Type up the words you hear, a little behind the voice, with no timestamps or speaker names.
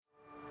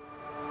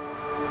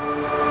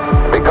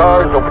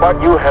because of what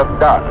you have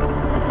done,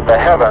 the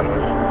heavens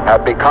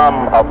have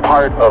become a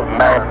part of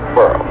man's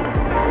world.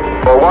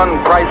 For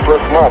one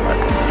priceless moment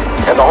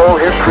in the whole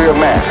history of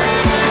man,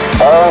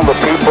 all the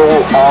people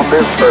on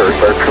this earth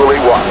are truly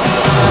one.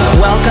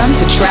 Welcome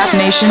to Trap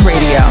Nation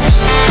Radio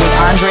with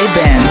Andre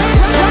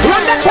Benz. Run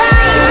the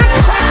track!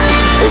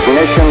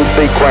 Ignition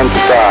sequence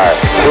start.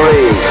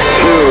 3,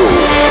 2,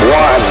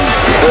 1,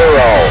 0.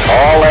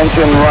 All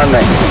engine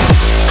running.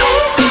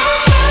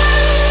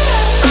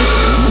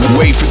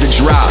 Wait for the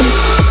drop.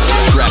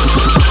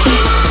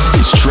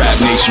 It's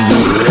Trap Nation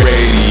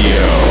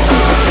Radio.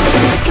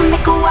 We can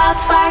make a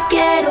wildfire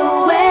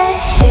getaway.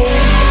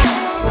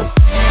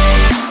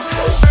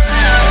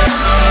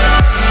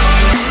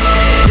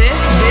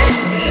 This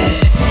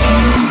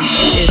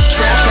is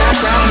Trap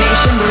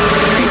Nation Radio.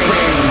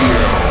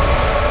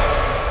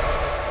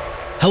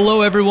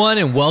 Hello everyone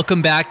and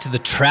welcome back to the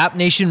Trap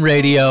Nation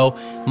Radio.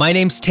 My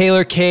name's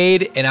Taylor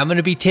Cade and I'm going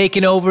to be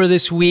taking over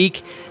this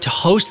week to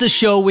host the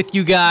show with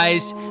you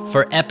guys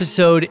for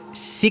episode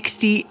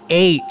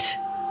 68.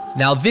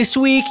 Now this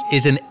week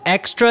is an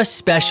extra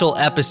special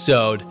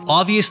episode.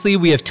 Obviously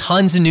we have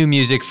tons of new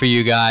music for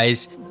you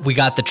guys. We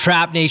got the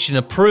Trap Nation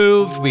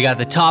approved, we got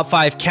the top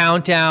 5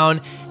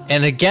 countdown,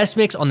 and a guest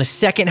mix on the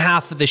second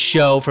half of the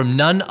show from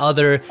none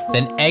other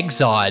than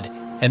Egzod.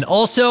 And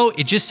also,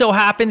 it just so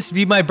happens to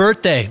be my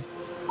birthday.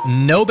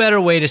 No better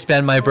way to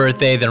spend my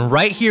birthday than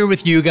right here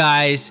with you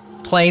guys,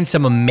 playing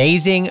some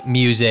amazing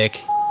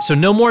music. So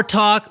no more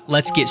talk,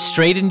 let's get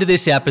straight into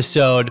this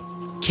episode.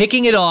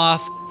 Kicking it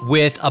off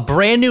with a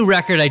brand new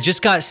record I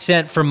just got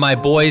sent from my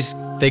boys.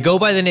 They go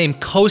by the name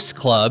Coast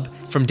Club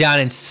from down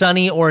in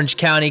sunny Orange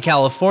County,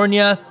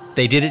 California.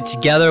 They did it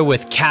together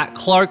with Kat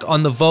Clark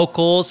on the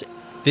vocals.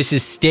 This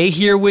is Stay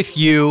Here With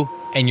You,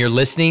 and you're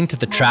listening to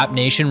the Trap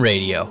Nation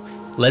Radio.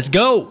 Let's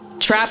go!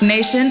 Trap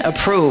Nation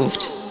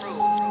approved.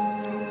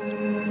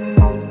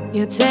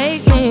 You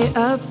take me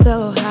up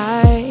so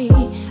high,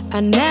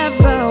 I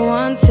never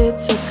wanted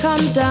to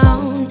come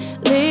down.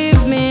 Leave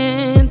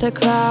me in the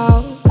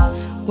clouds,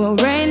 well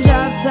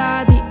raindrops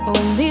are the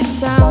only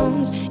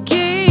sounds.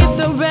 Keep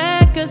the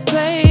records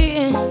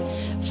playing,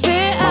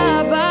 feel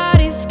our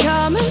bodies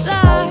come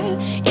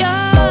alive.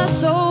 Your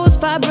soul's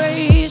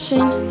vibration,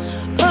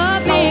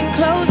 hold me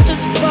close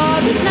just for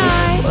the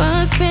night.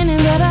 One spinning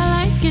but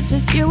I like it,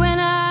 just you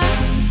and I.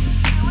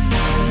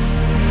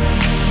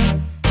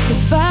 'Cause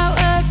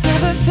fireworks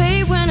never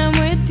fade when I'm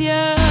with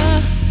you.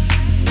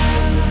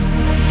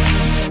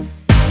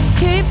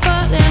 Keep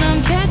falling,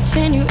 I'm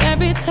catching you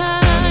every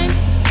time.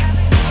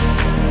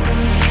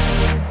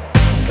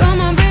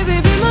 Come on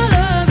baby, be my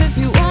love if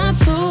you want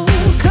to,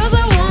 'cause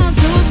I want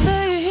to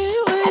stay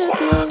here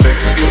with you.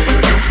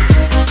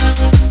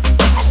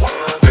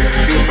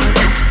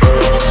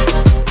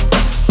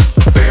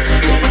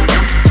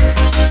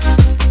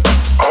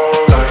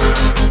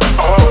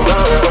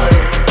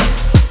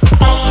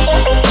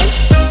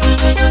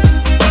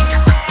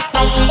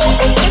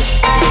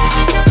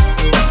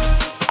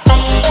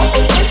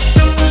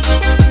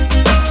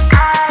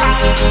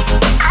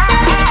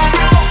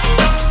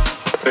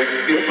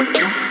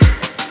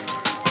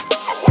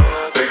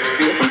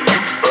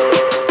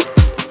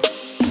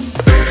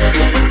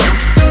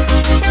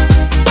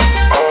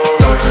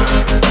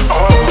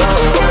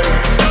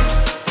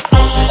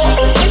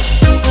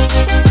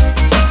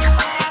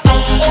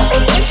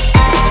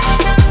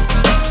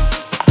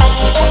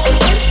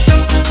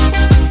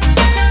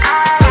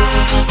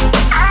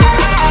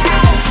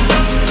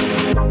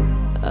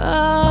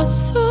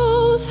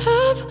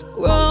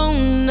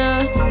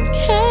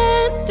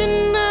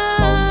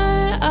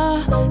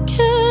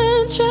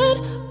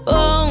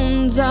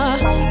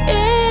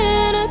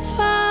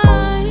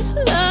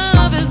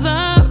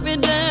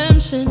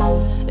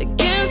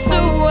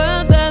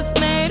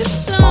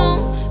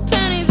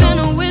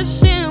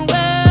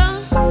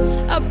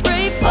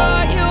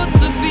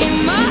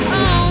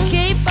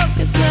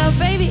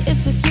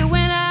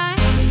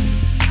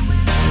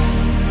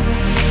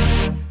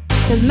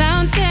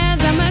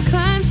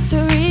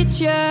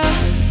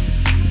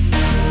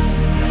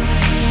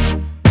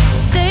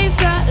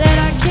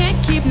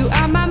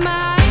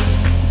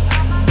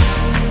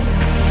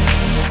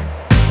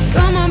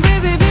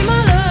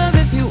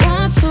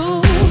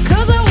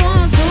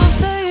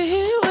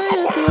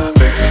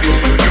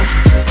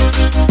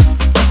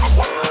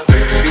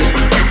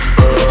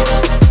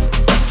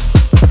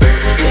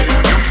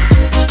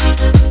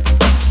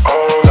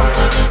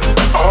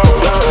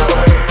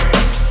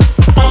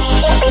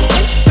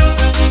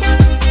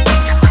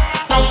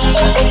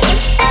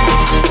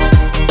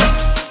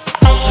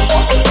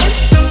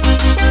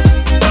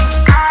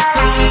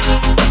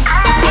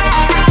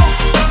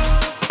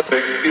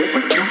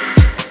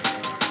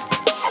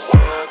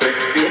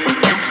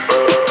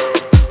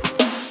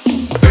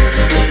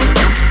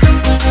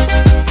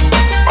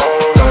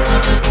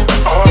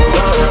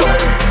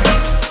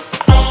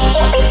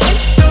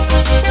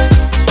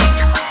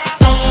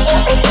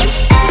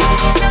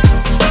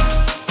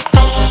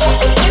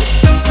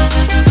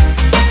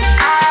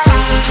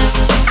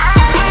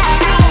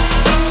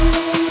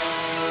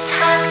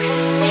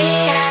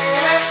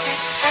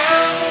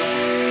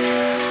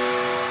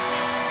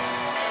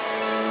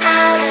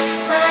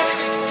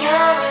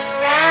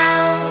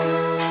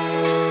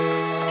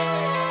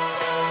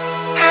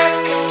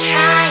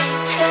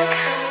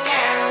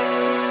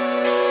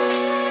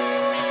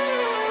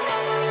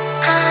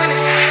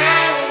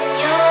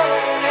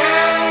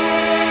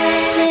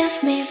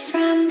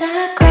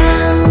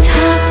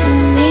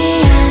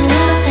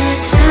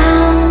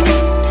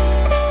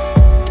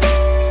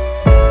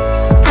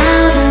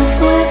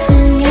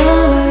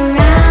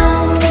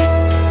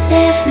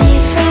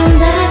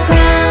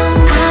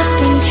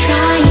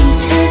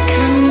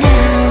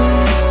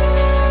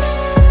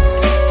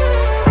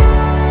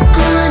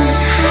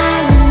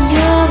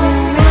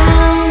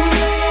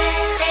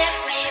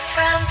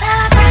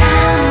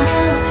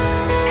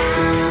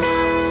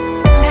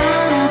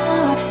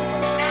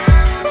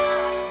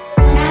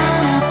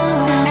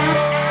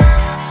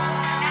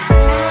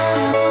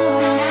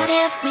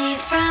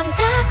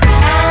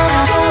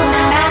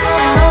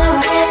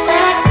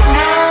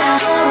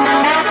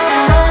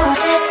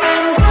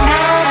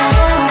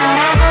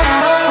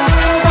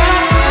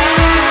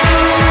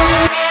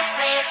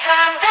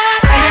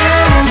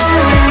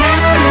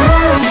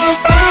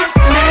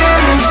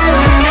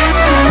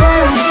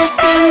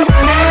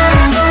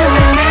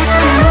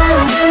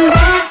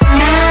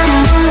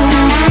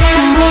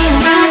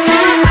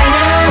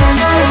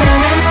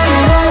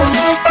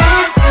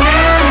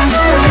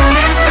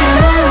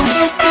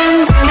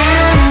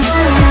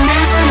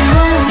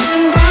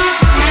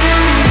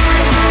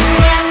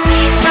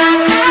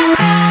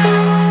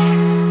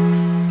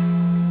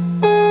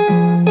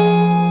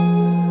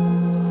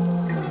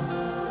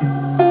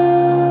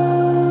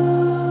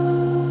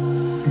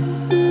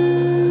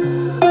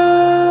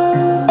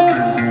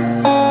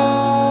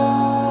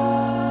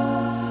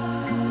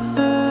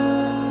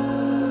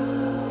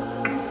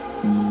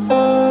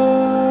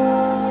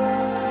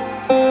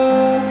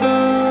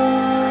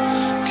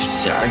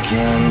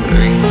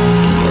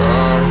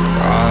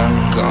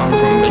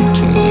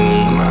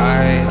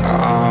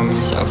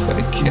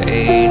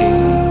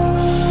 suffocating.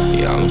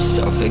 Yeah, I'm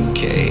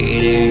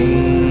suffocating.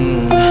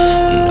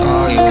 And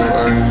all your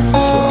words were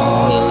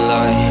all a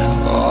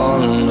lie,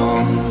 all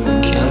along.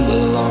 We can't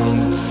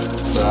belong,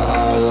 but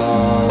I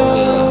love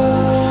you.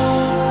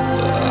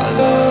 But I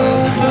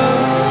love you.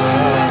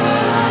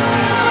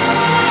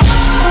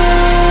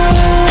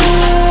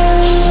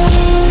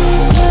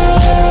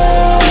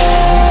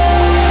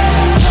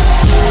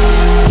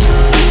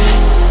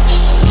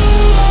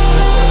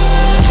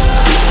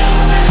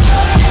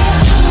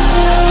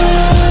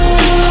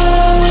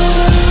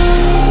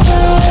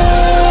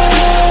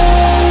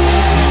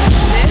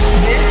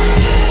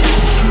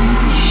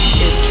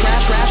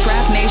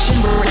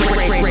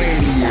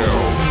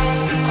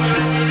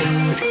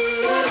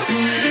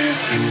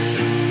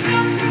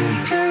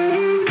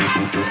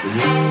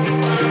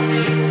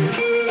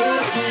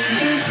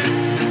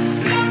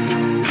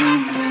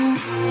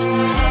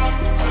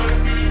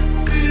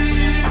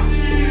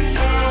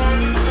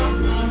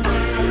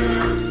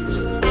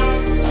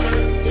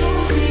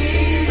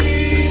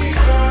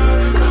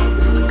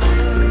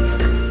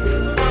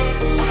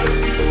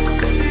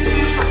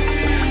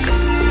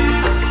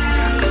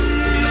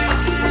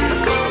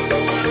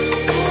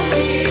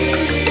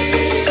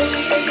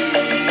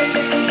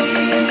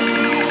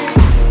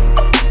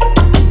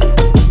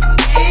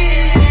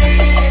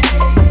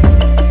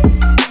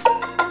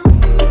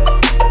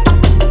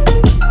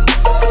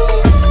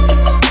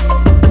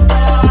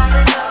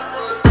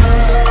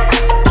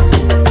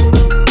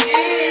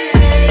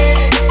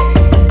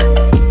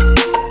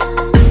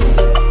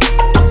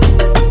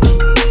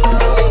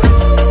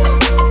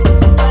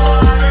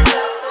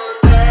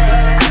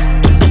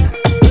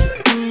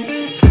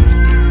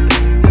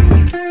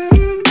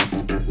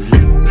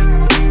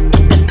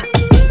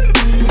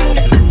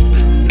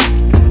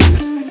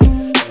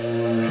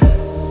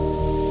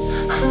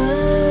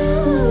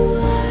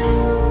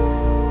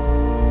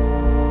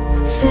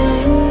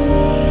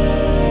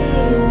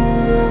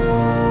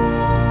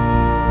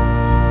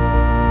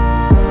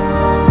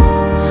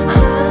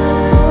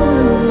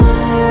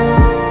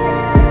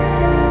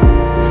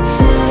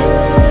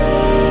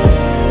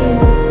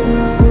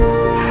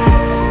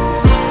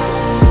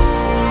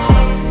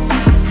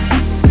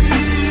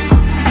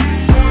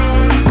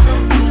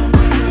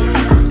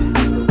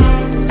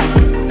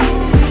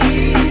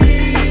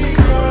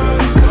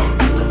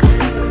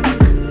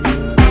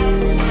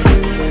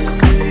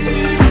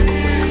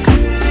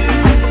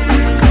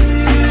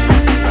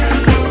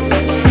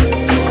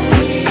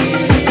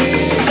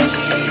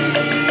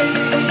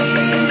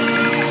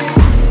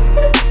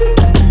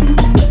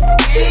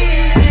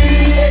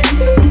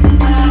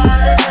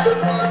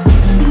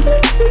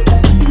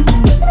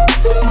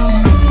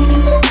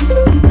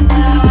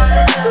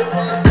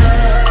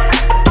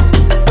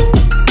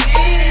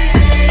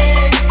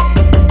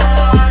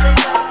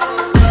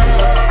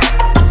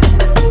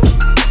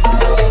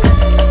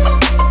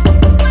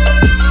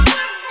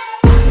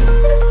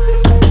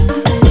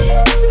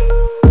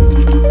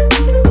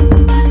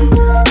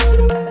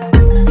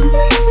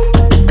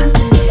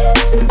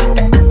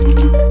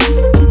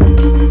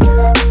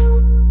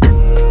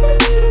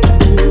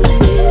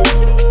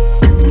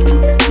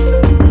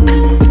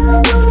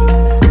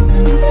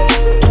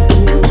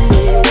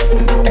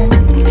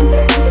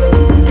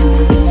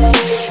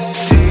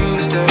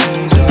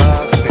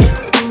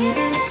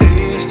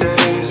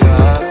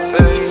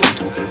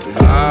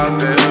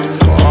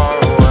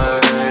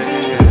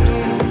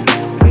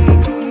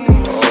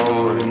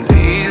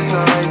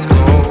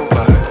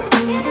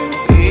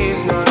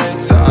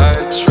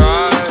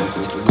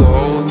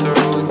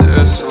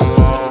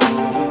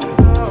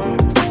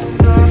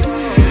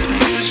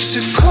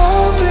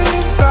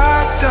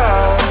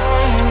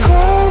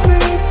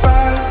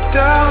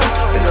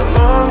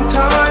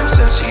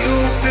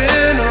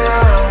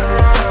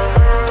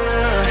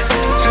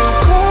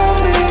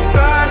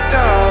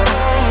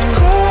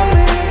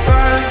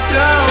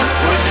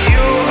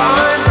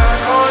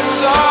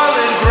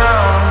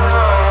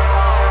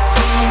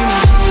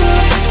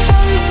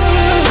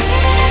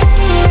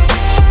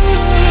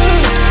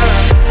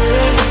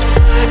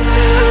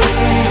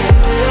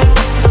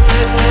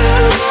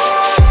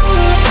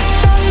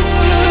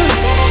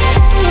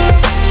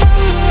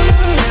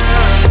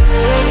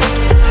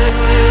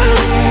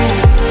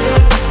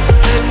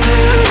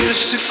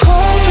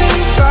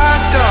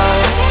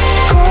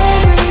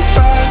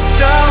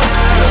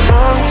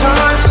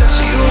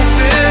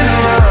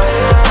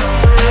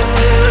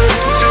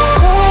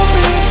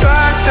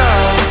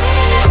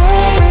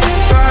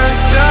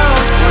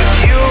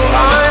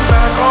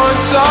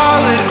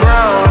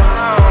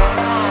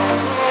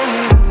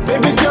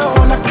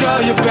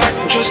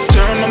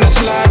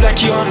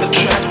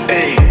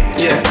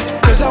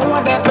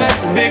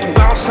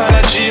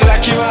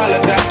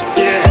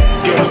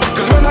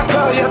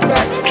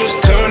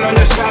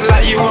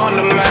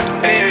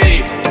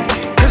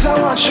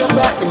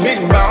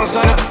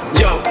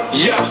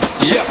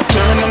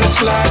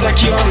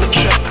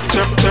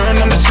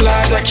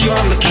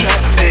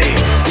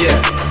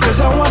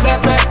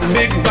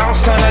 Big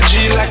bounce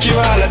energy like you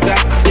all of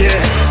that, yeah,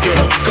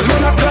 girl. Cause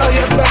when I call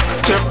you back,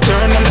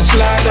 turn on the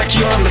slide like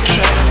you on the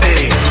track,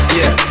 ayy,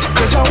 yeah.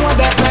 Cause I want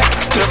that back,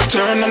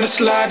 turn on the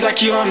slide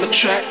like you on the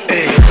track,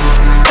 ayy.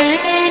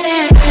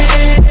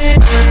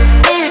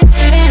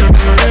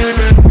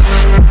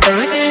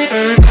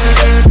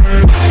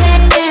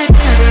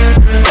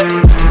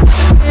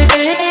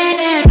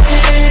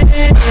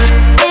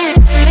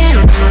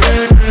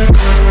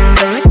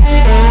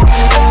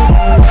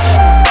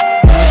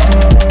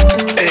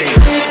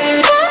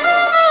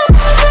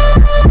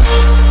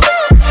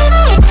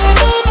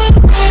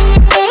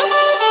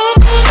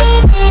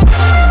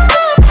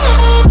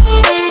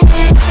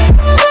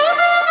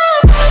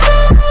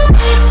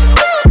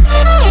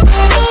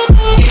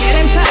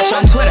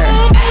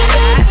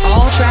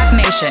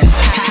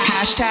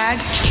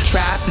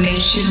 Trap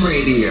Nation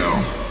Radio.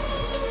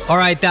 All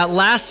right, that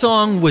last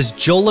song was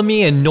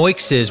JOELMY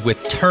NOIXES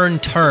with Turn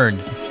Turn.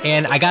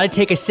 And I got to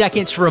take a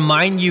second to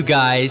remind you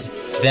guys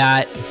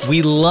that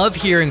we love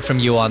hearing from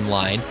you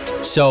online.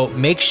 So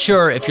make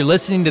sure if you're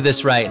listening to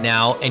this right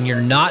now and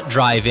you're not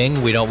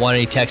driving, we don't want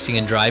any texting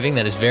and driving,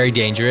 that is very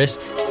dangerous.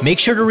 Make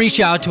sure to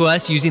reach out to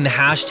us using the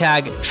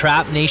hashtag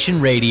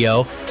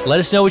TrapNationRadio. Let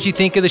us know what you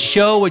think of the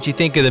show, what you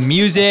think of the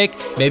music.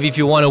 Maybe if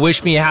you want to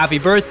wish me a happy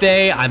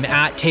birthday, I'm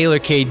at Taylor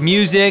Cade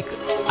Music.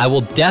 I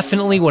will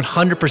definitely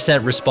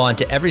 100% respond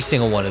to every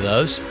single one of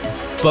those.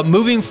 But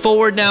moving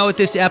forward now with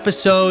this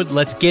episode,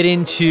 let's get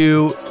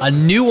into a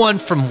new one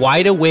from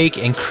Wide Awake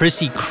and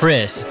Crissy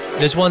Criss.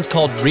 This one's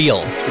called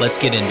Real. Let's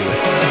get into it.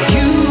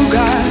 You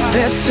got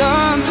that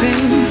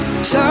something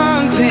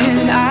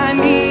I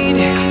need.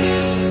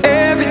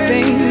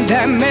 Everything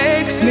that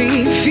makes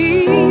me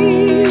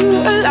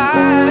feel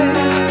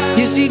alive.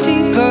 You see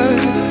deeper.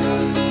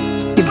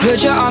 You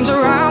put your arms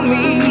around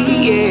me,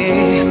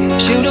 yeah.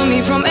 Shielding me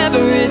from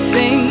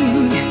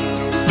everything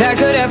that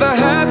could ever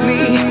hurt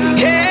me,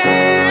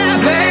 yeah.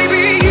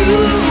 Baby, you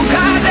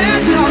got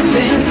that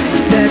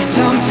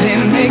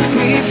something makes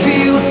me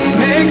feel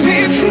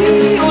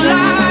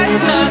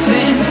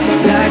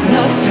like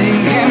nothing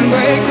can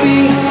break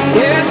me.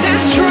 Yes,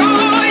 it's true.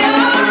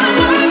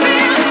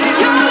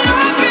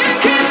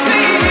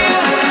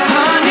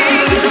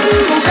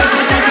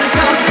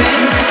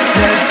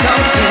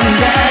 Something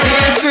that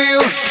is real,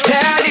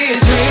 that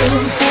is real.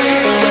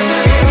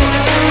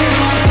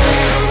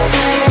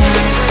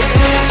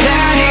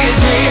 That is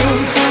real.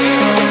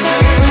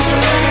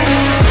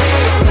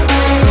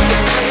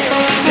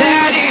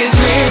 That is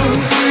real.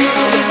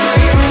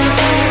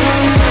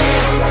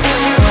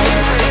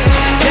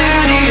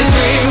 That is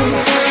real.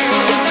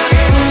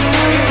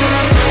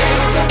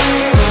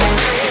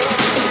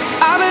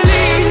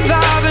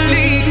 I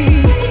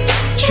believe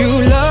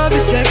true love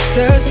is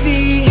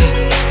ecstasy.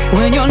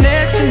 When you're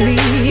next to me,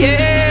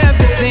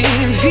 everything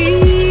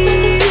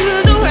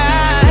feels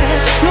alright.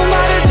 No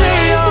matter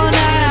day or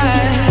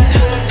night,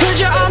 put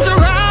your arms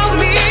around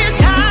me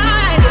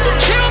tight.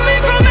 Shield me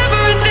from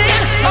everything,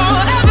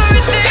 oh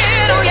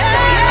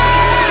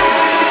yeah.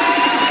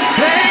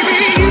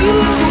 Baby, you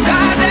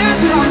got that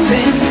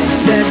something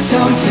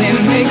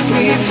makes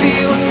me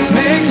feel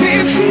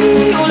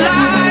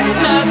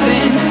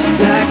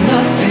like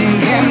nothing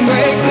can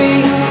break me.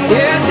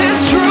 Yes,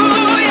 it's true.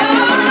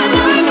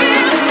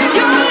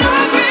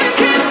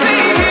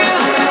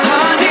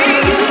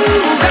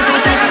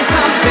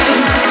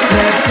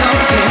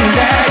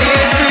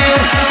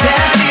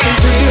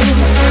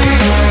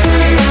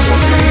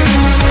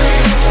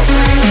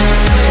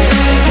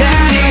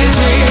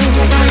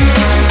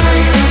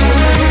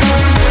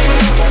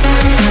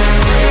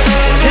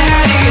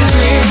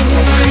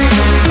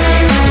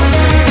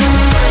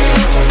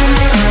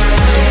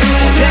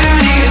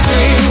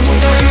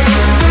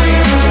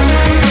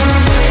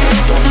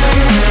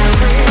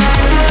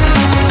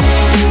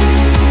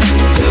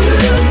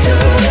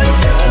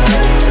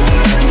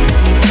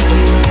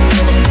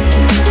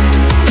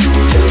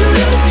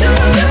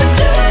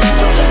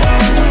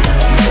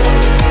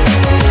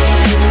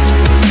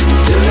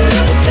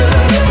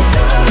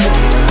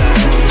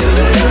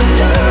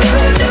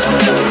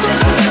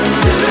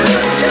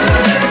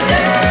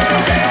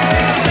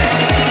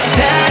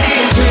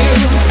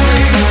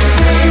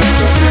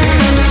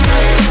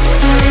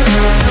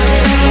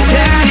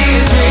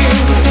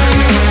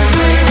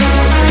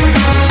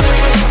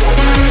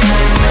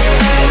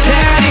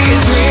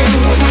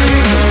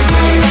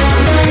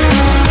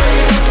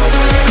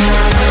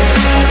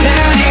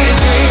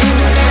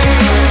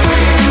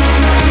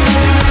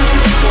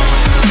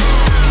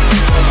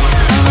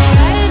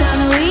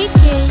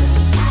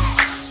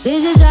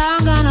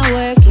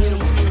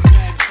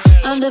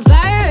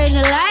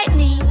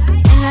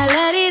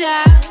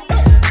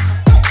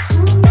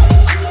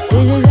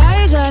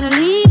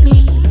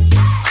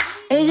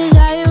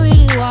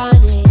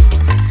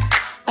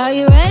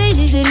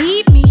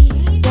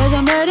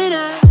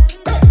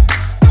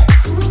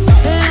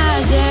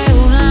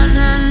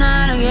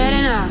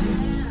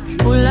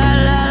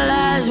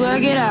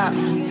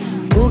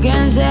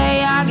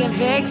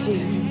 fix it.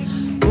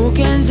 Who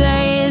can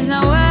say it's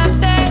not worth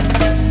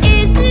it?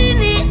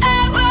 Isn't it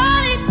ironic?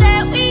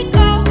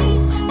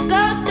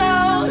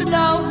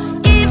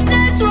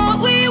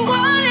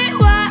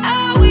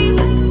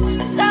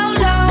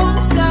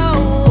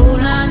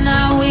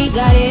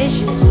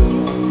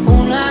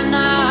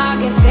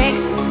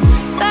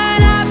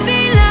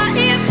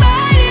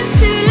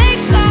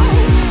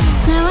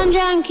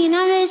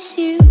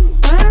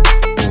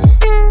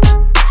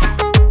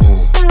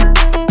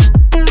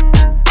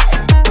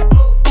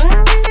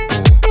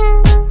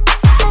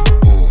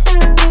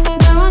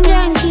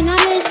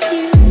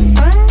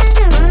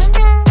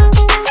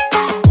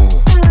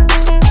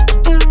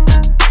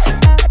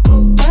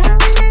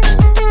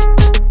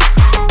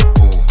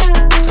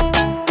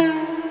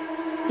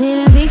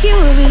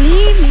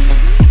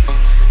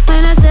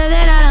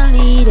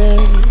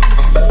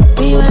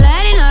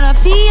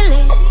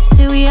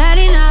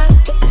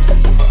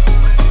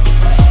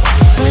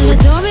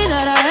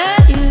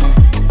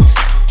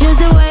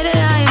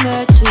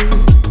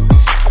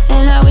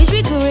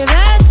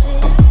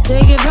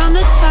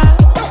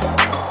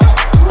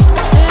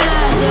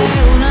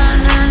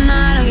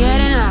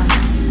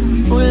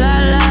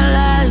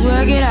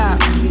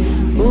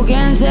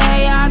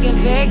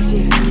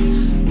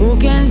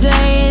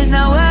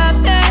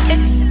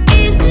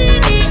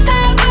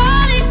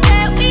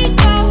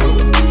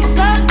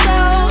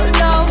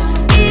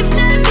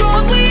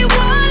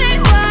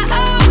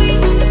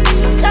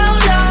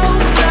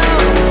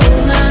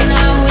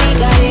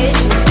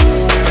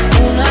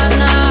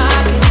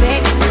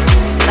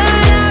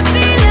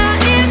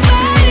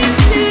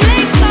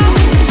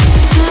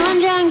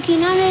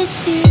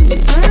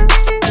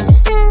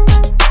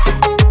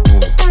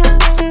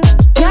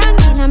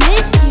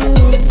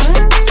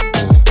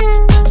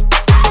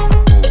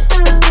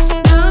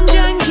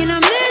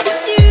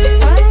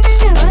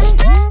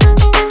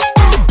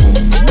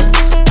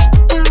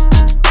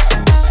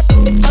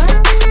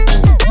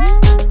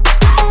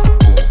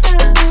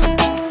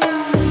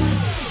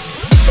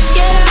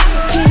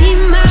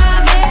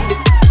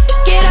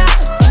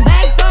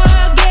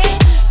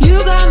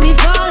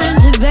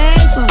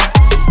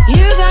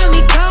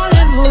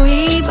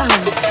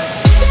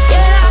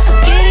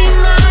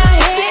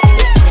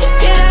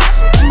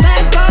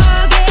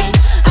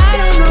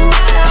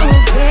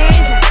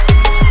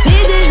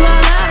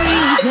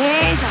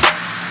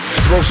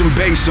 throw some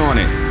bass on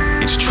it.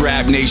 It's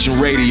Trap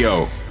Nation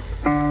Radio.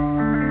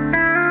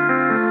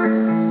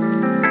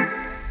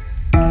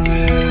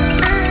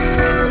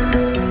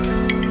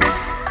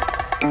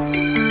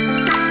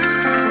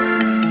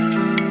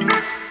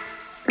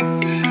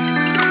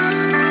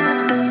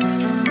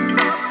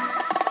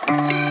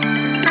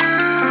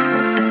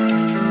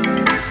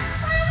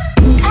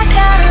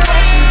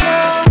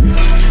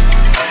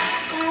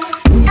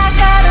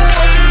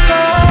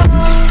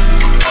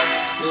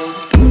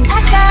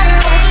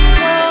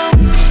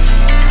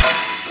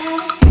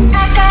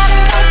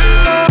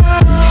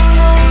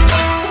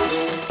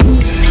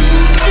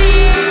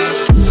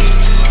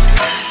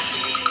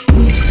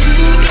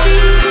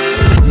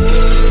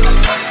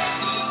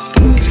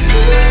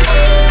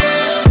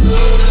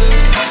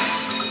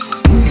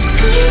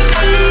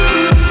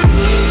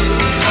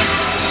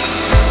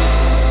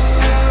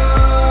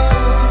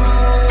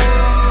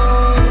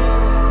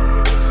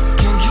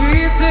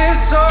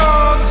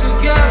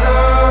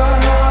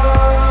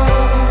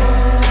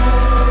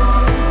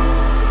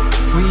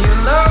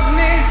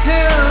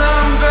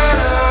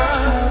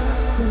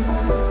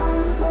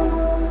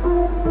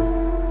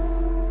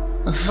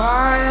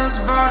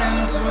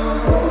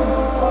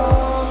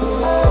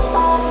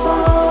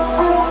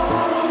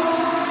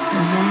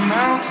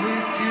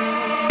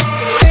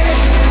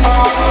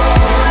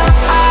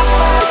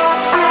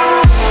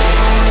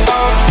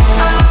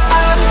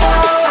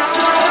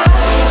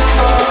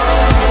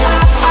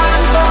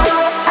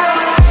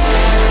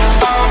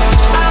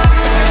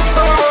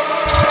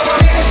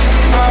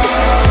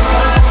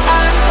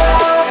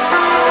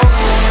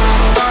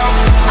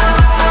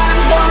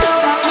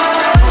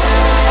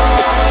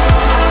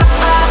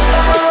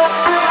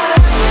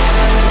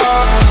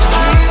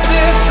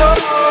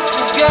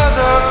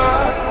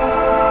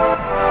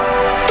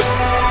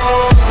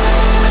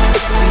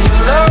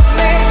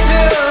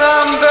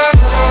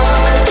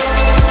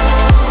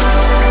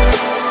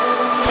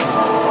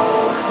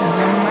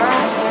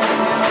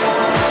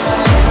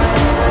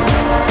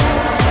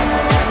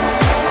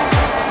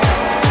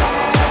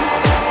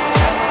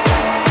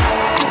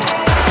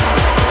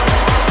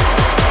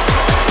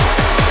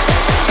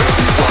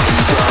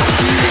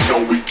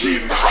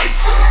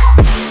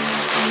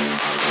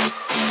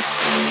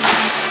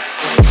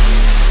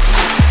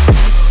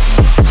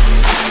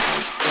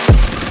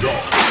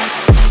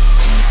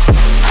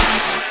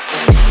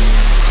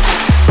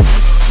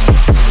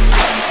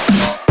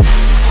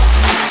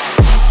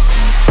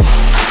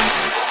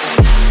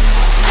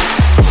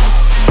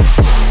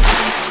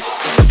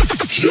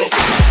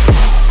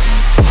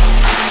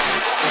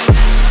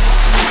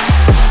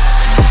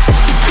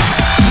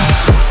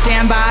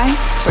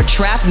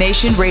 Trap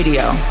Nation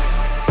Radio.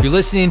 You're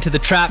listening to the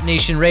Trap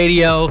Nation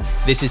Radio.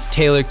 This is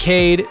Taylor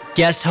Cade,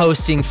 guest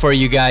hosting for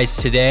you guys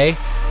today.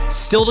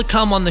 Still to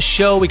come on the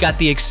show, we got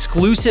the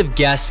exclusive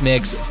guest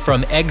mix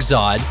from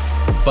Egzod.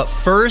 But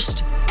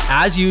first,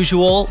 as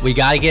usual, we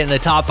gotta get in the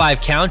top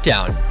 5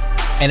 countdown.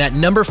 And at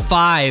number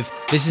 5,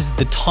 this is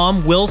the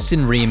Tom Wilson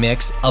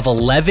remix of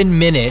 11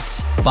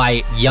 Minutes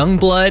by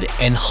YUNGBLUD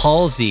and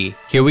Halsey.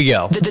 Here we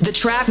go. The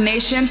Trap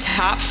Nation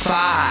Top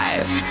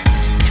 5.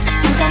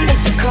 I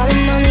miss you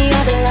calling on the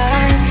other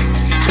line.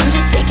 I'm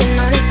just taking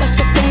all these thoughts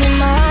up in your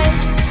mind.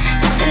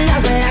 Talking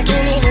loud but I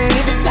can't even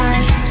read the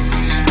signs.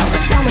 I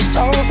would tell my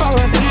soul for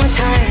a bit more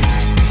time.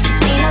 You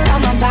stain all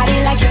on my body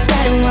like you're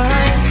red and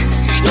wine.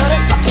 You're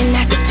the fucking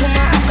acid to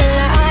my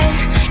alkaline.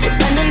 You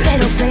bend the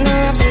middle finger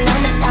up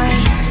along my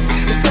spine.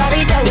 I'm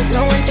sorry there was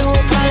no one to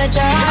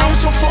apologize. I'm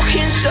so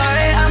fucking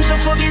sorry, I'm so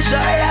fucking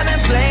sorry. I've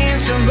been playing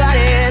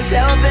somebody else,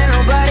 helping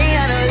nobody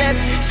on a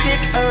lipstick.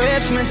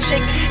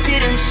 Arithmetic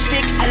didn't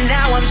stick, and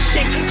now I'm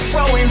sick,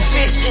 throwing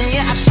fits. And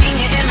yeah, I've seen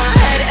you in my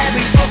head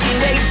every fucking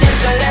day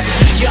since I left.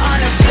 You're on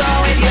the floor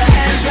with your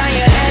hands round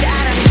your head,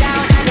 and I'm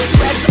down and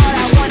depressed. All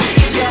I want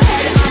is your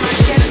head on my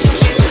chest,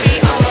 touching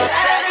feet on my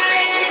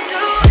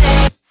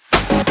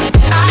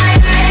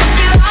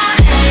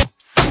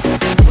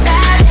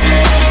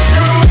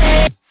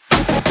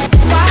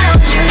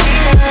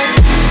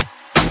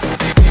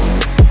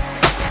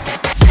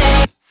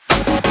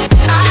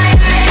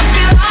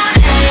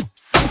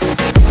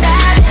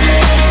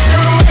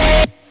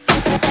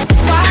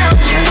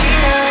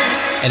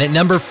And at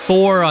number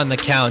 4 on the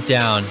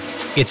countdown,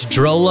 it's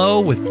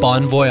DROELOE with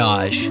Bon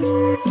Voyage.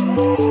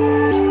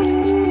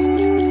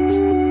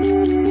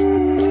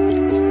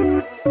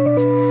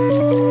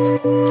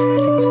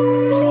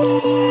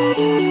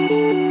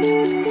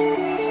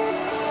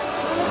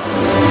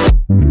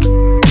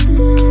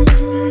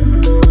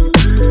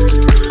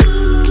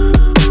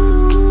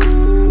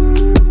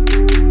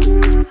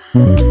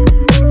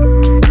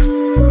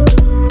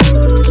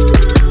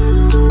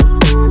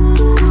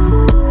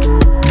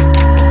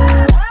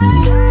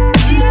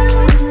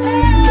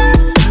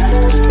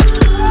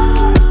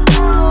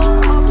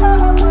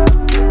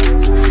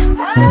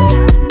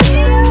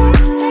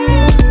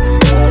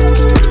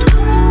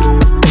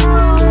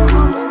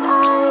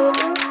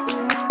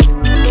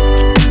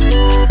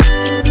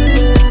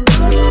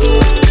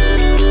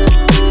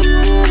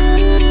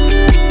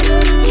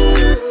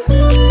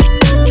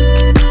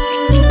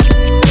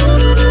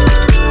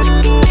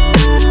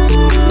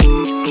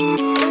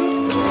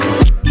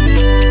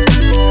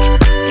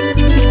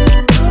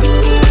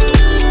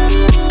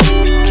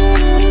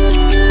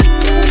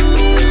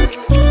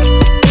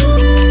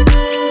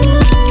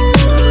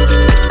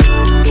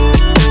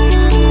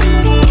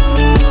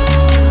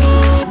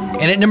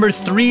 number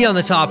 3 on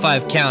the top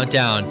 5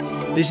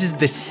 countdown, this is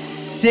the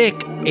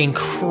sick,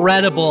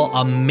 incredible,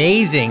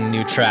 amazing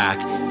new track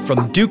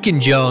from Duke and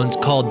Jones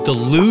called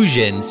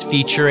Delusions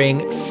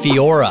featuring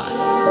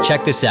FJØRA.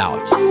 Check this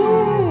out.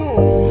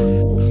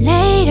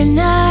 Late at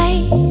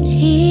night,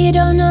 you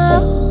don't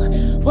know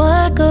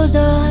what goes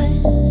on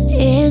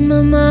in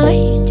my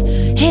mind.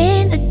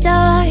 In the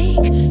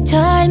dark,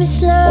 time is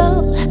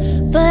slow,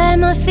 but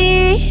my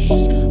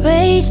fears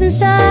race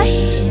inside.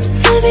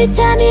 Every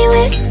time he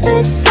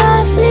whispers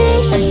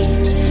softly,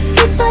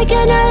 it's like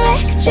an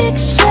electric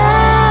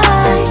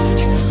shock.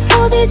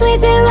 All these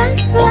waves, they run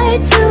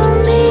right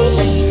through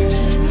me.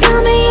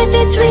 Tell me if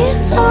it's real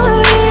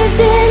or is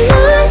it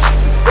not?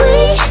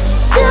 We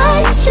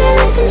touch and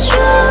lose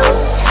control,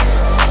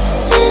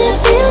 and it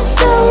feels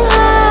so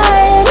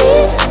hard.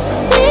 Is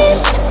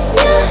this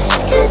not?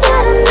 'Cause I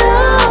don't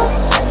know.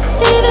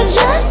 Maybe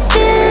just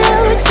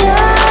below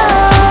top.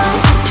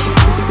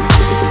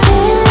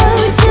 Below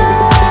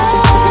top.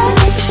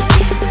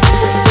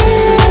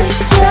 Below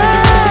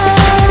top.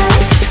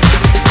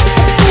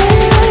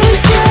 Below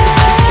top.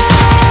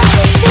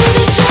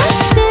 Maybe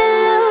just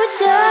below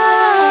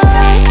top.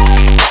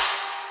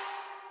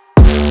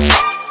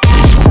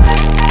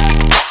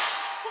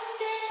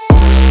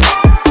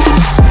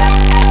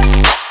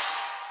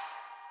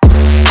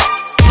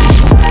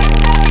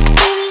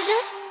 Maybe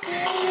just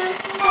below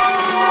top.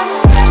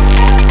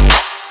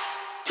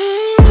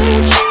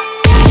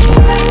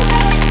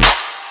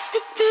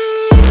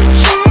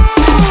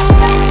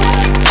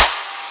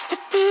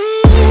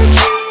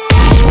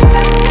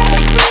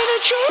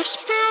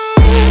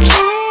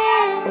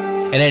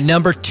 And at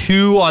number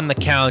 2 on the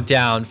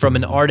countdown, from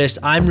an artist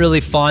I'm really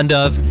fond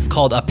of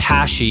called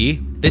Apashe,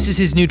 this is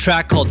his new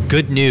track called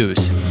Good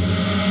News.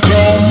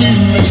 Call me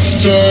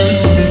Mr.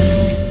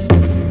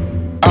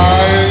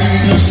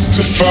 I used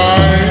to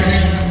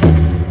fight.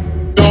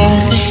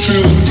 Don't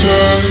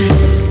filter.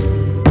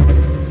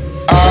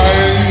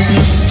 I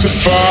used to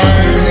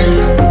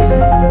fight.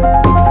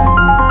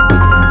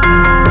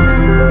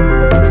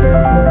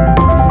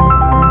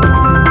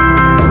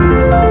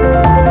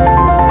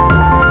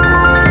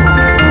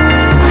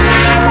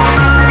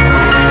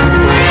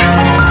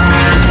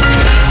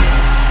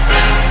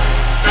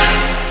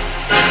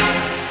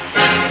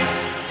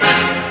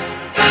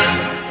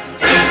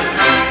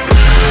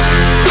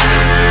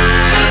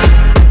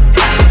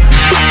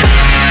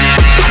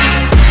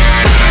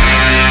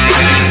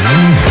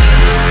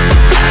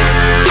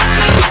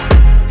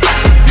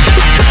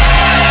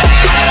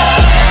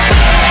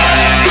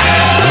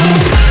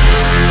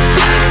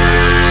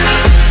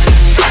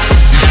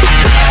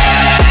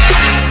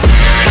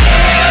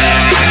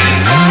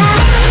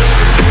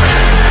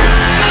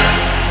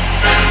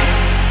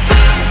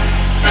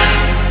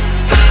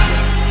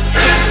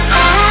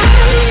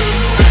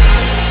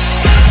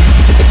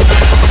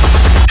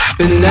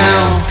 But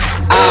now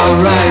I'll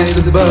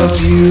rise above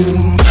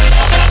you.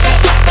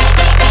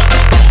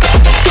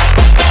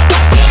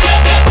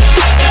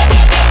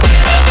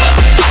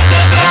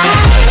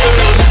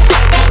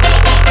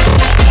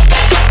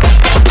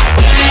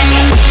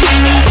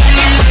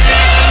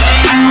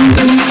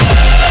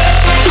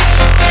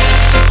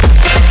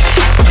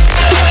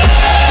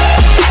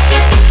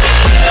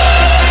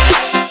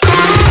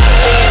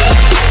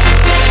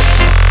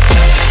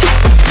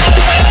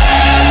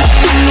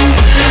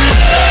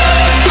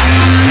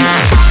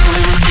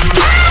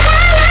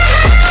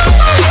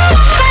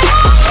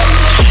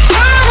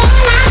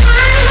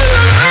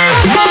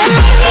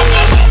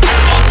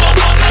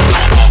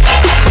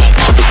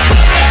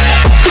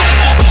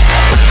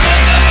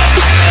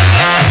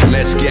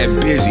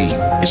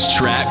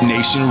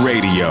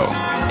 Radio.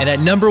 And at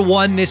number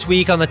 1 this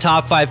week on the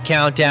top 5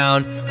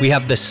 countdown, we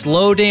have the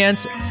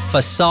Slowdance,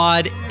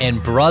 Facade,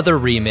 and Brother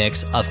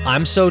remix of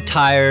I'm So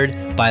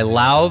Tired by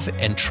Lauv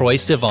and Troye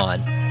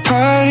Sivan.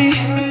 Party,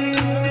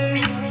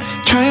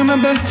 trying my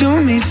best to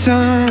meet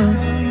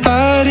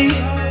somebody,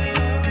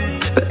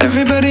 but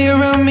everybody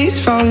around me's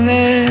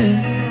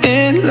falling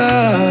in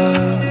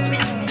love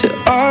to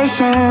our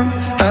song.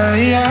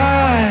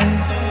 Yeah.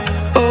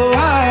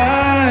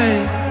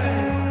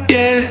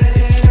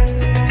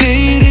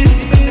 Hate it,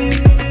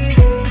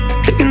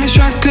 taking the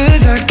shot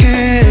 'cause I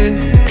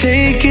can't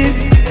take it,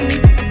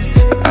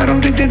 but I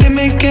don't think that they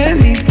make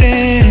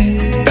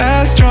anything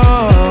that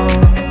strong,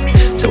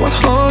 so I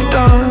hold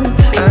on.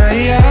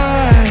 Yeah.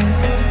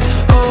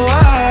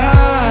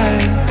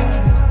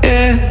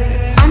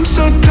 I'm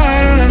so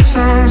tired of love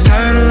songs,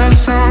 tired of love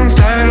songs,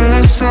 tired of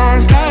love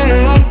songs, tired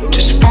of love.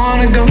 Just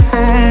wanna go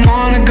home,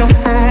 wanna go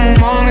home,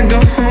 wanna go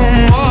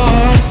home.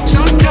 Oh, so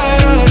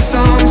tired of love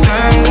songs,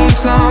 tired of love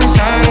songs,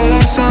 tired of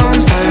love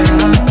songs, tired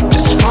of love.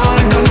 Just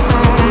wanna go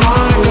home,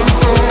 wanna go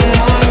home,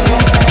 wanna go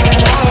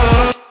home.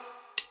 Oh.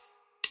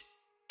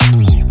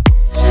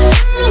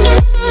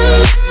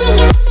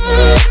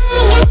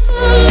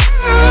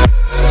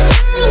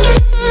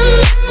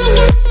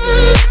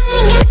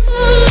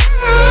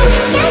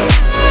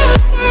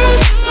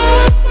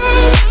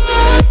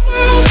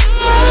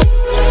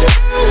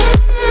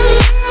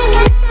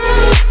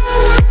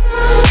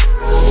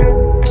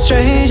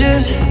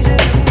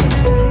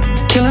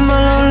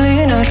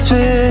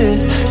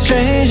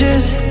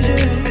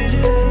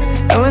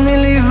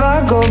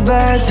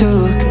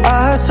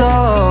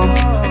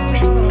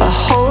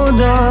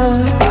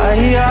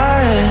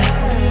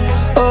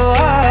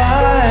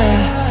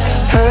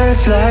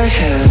 like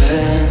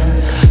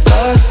heaven,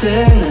 lost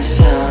in the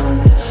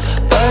sound.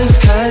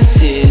 Buzzcut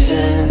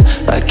season,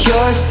 like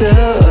you're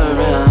still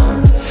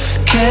around.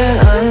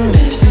 Can't I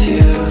miss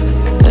you?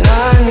 And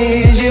I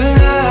need you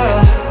now.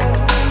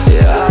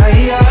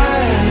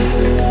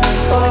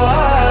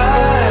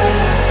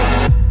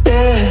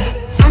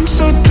 I'm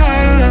so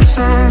tired of love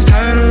songs,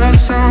 tired of love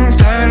songs,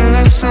 tired of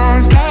love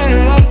songs, tired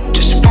of love.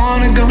 Just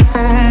wanna go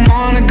home,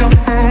 wanna go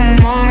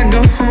home, wanna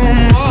go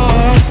home.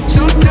 Oh,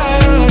 so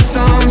tired of love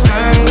songs,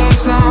 tired of love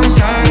songs,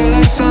 tired of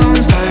love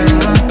songs, tired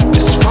of love.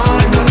 Just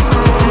wanna go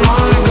home,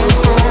 wanna go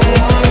home,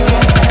 wanna go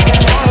home.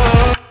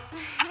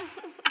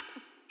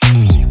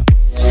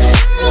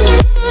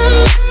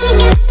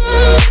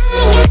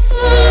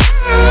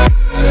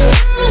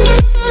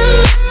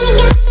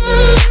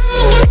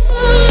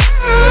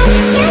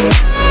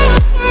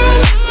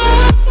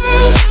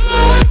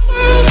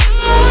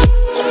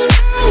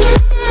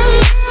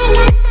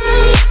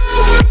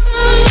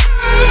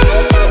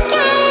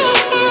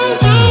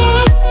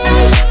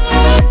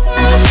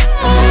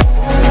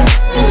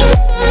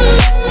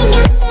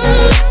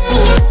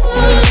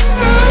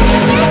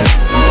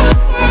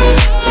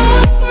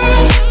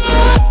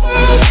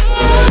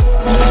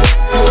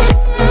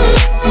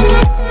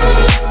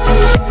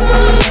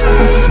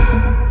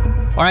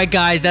 All right,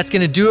 guys, that's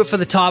going to do it for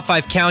the top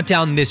 5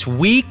 countdown this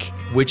week,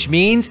 which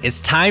means it's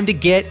time to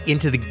get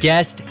into the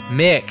guest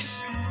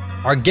mix.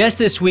 Our guest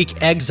this week,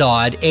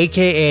 Egzod,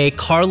 aka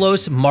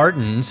Carlos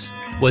Martins,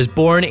 was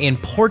born in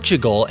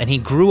Portugal and he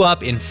grew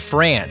up in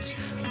France.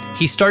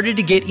 He started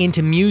to get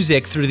into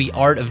music through the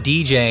art of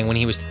DJing when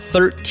he was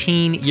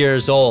 13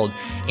 years old,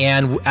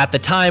 and at the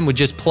time would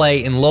just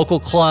play in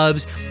local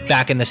clubs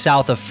back in the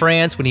south of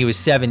France when he was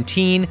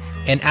 17.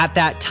 And at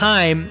that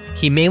time,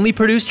 he mainly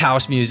produced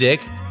house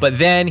music, but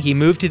then he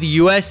moved to the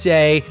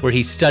USA where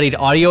he studied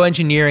audio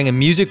engineering and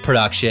music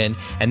production,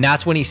 and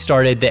that's when he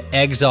started the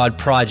Egzod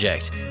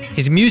project.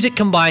 His music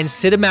combines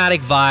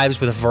cinematic vibes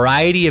with a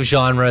variety of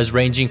genres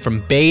ranging from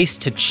bass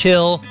to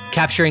chill,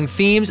 capturing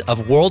themes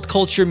of world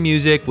culture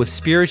music with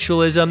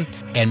spiritualism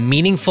and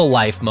meaningful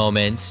life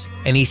moments.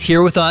 And he's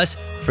here with us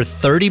for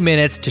 30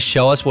 minutes to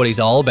show us what he's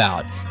all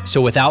about.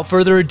 So without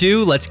further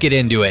ado, let's get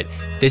into it.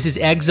 This is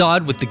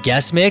Egzod with the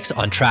guest mix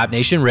on Trap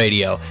Nation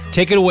Radio.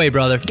 Take it away,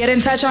 brother. Get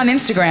in touch on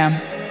Instagram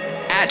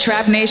at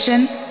Trap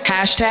Nation,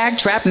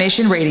 #Trap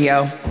Nation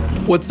Radio.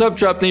 What's up,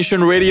 Trap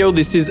Nation Radio?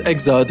 This is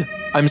Egzod.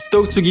 I'm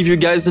stoked to give you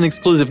guys an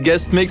exclusive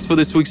guest mix for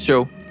this week's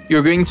show.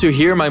 You're going to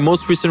hear my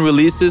most recent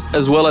releases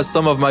as well as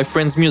some of my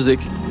friends' music,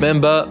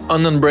 MEMBA,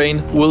 Unknown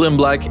Brain, William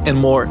Black, and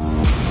more.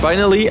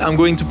 Finally, I'm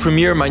going to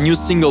premiere my new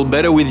single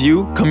Better With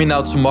You, coming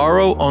out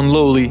tomorrow on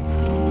Lowly.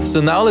 So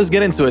now let's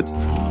get into it.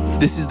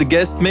 This is the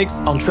guest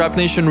mix on Trap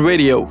Nation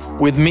Radio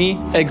with me,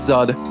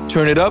 Egzod.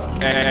 Turn it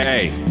up.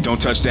 Hey,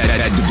 don't touch that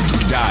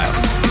dial.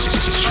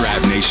 It's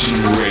Trap Nation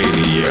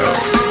Radio.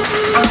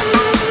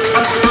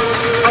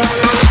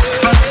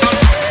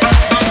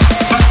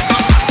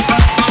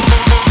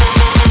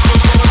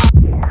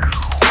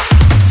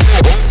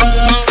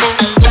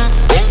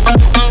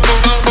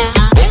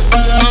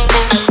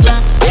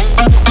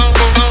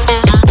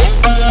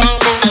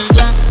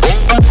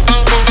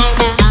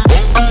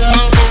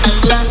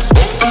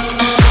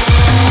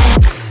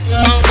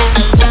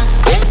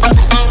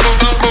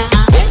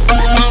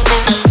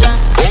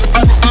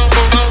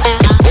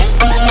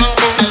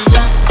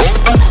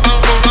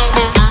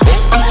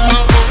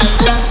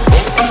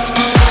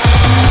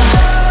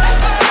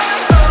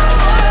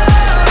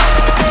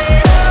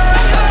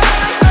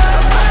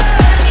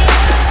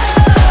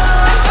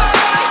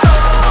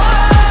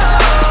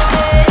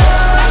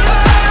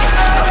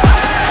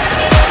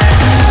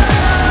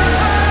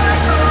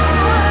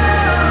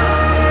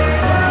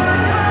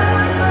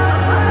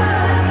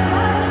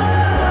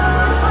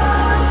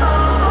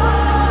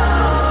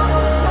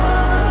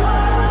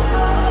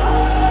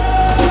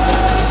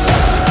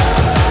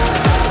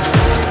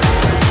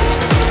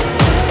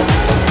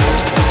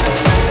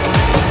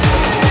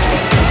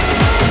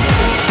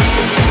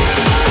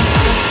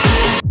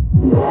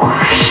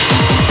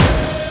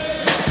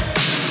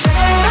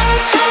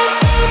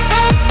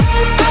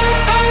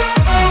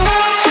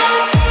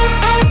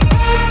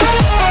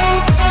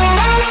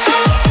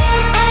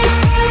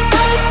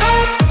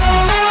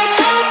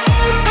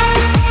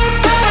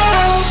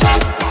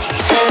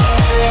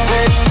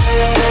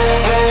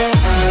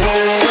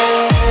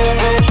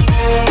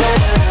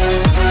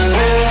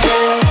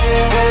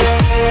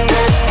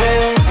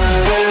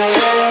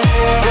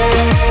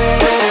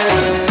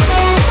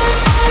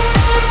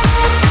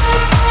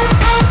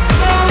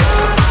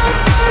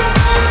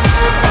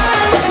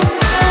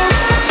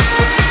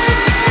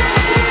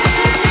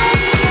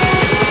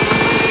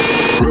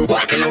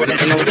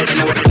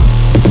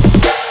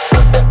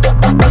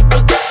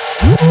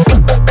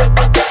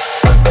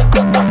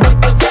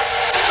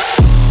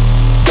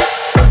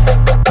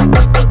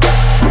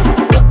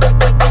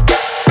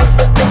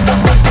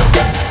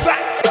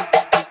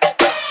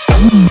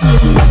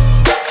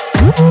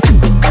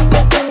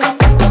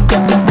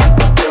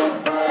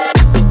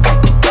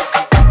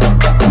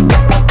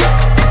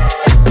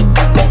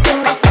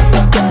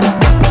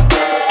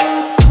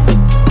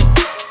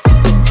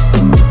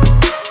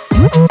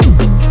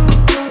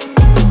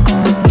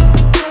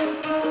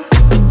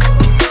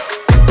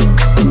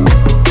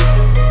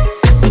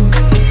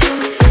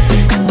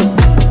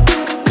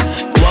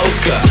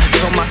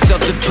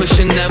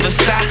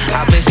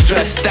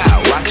 stressed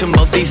out, watching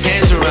both these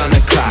hands around the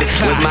clock.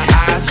 With my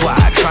eyes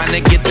wide, trying to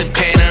get the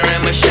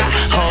panorama shot.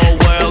 Whole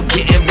world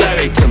getting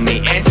blurry to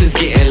me, answers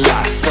getting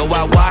lost. So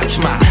I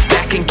watch my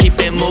back and keep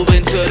it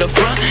moving to the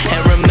front. And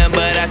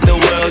remember that the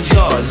world's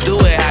yours, do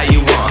it how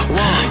you want.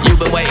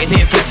 You've been waiting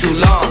here for too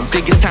long,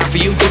 think it's time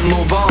for you to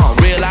move on.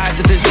 Realize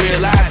that there's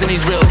real lives in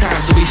these real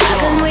times to be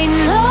strong. I've been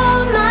waiting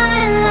all my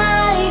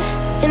life,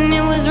 and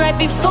it was right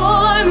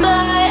before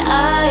my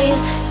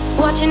eyes.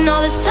 Watching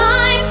all this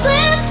time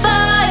slip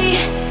by,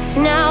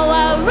 now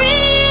I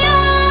realize.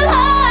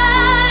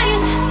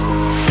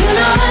 You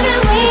know I've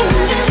been waiting.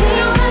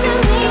 You know I've been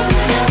waiting.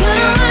 You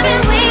know I've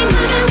been waiting.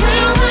 You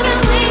know I've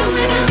been waiting.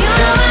 You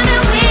know I've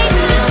been waiting,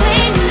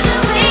 waiting,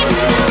 waiting,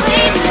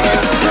 waiting.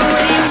 But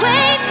will you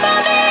wait for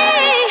me?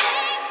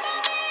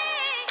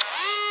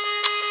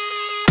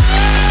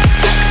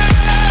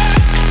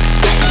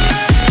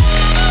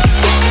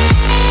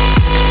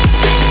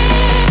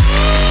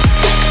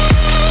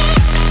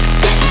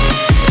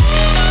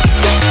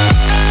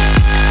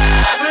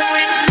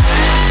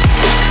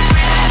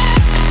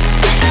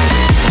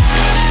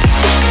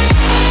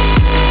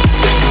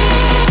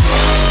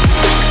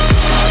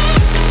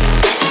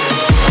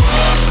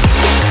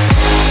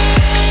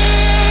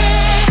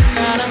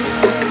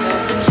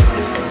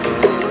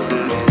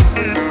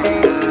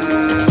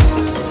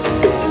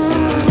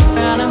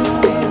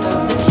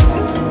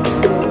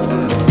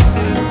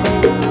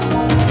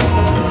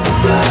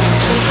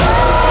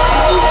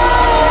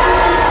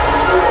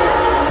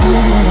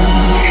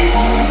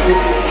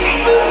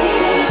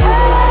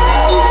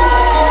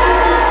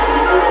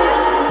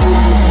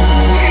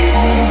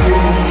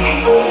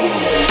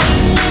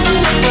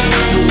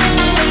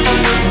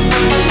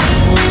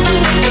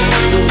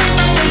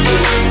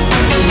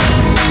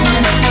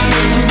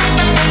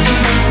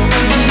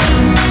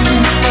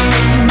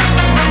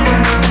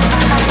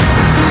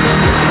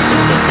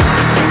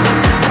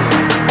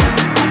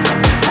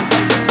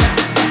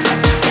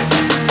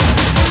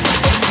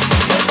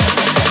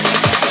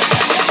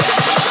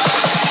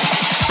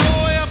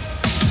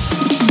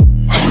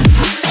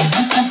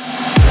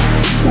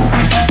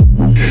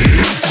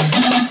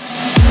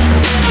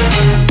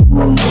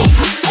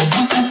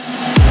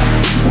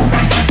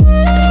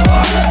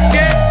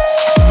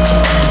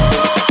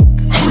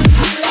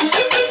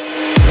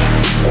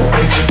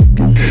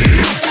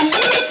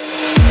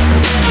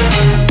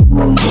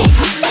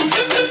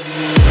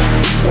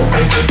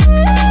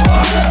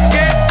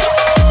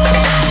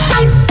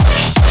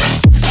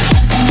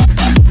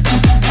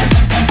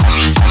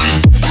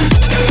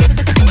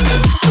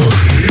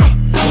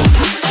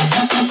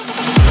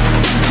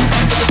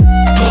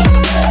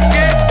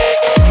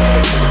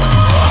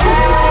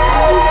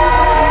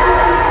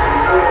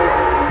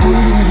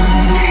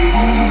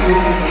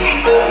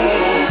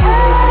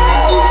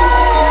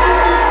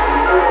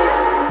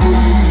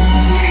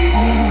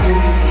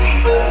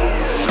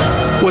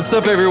 What's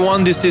up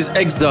everyone, this is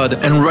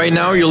Egzod, and right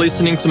now you're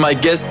listening to my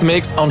guest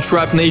mix on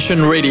Trap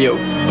Nation Radio.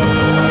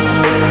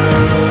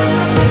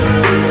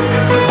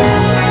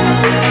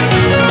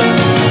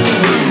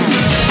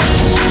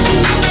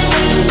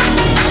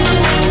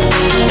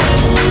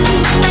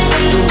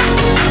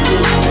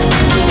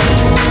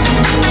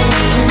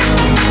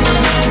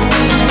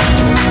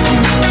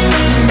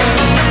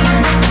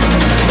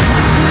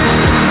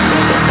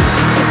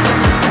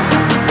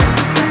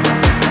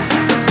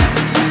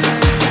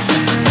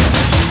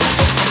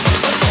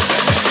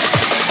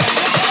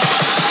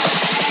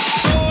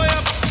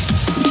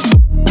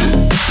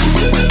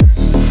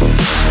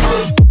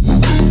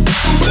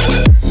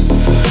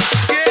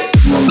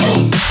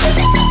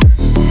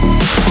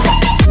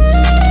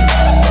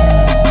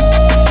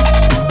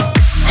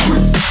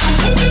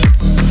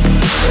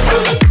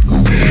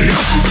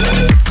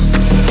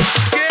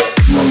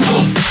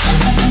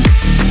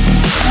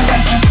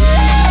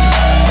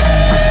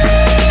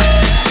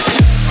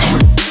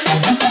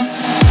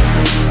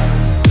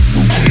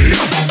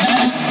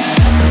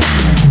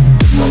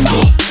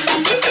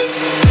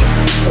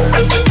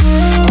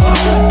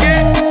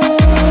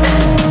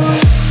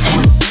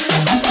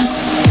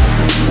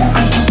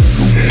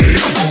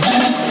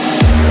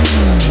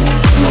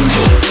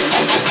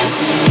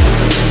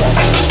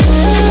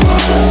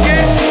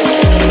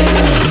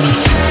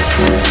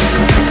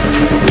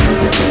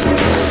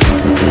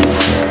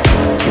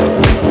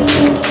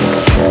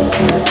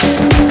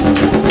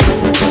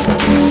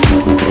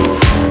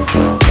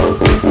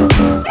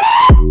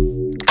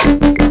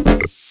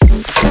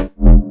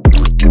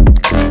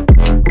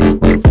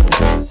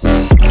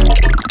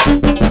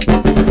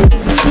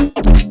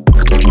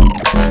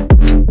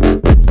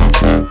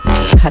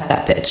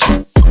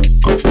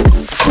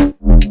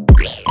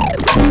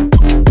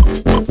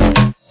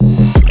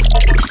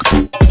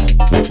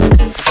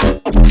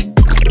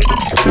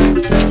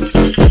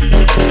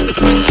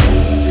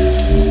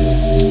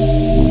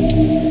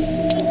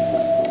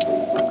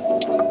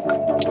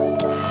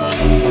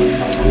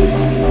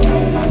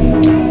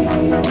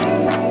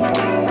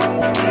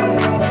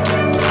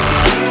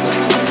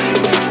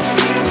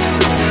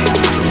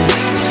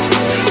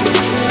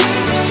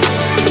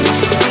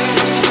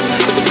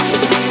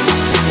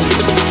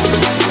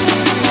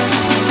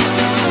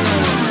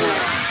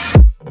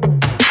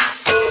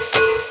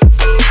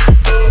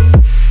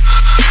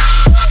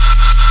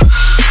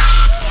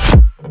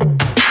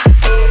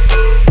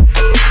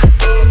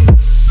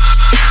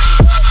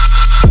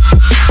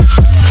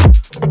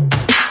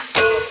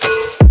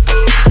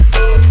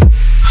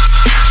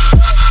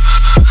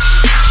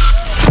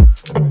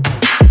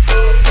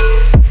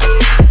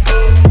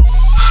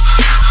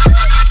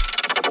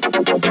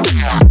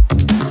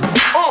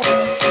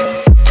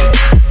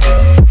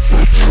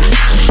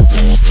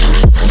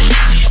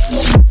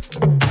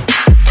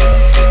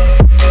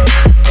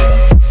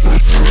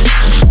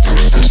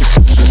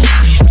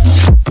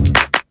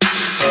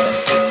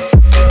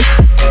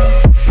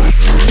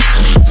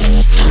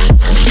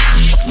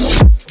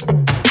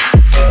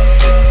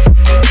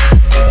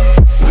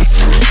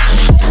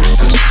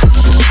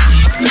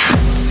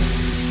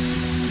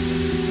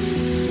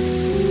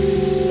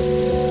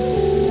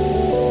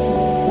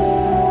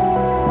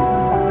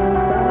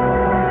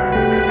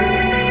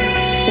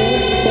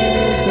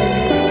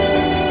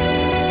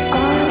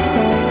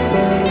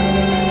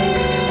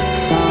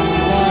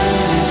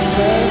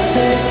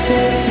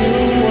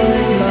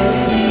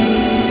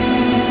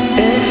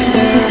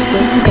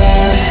 there's a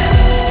God,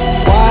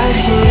 why'd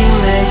he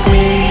make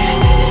me?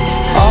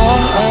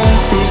 All of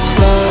these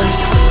flaws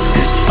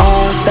is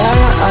all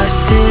that I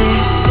see.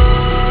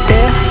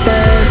 If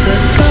there's a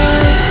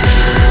God,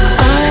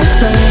 I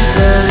don't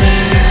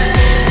believe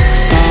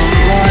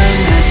someone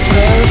as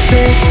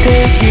perfect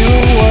as you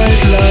would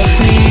love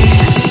me.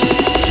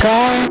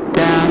 God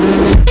damn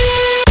it.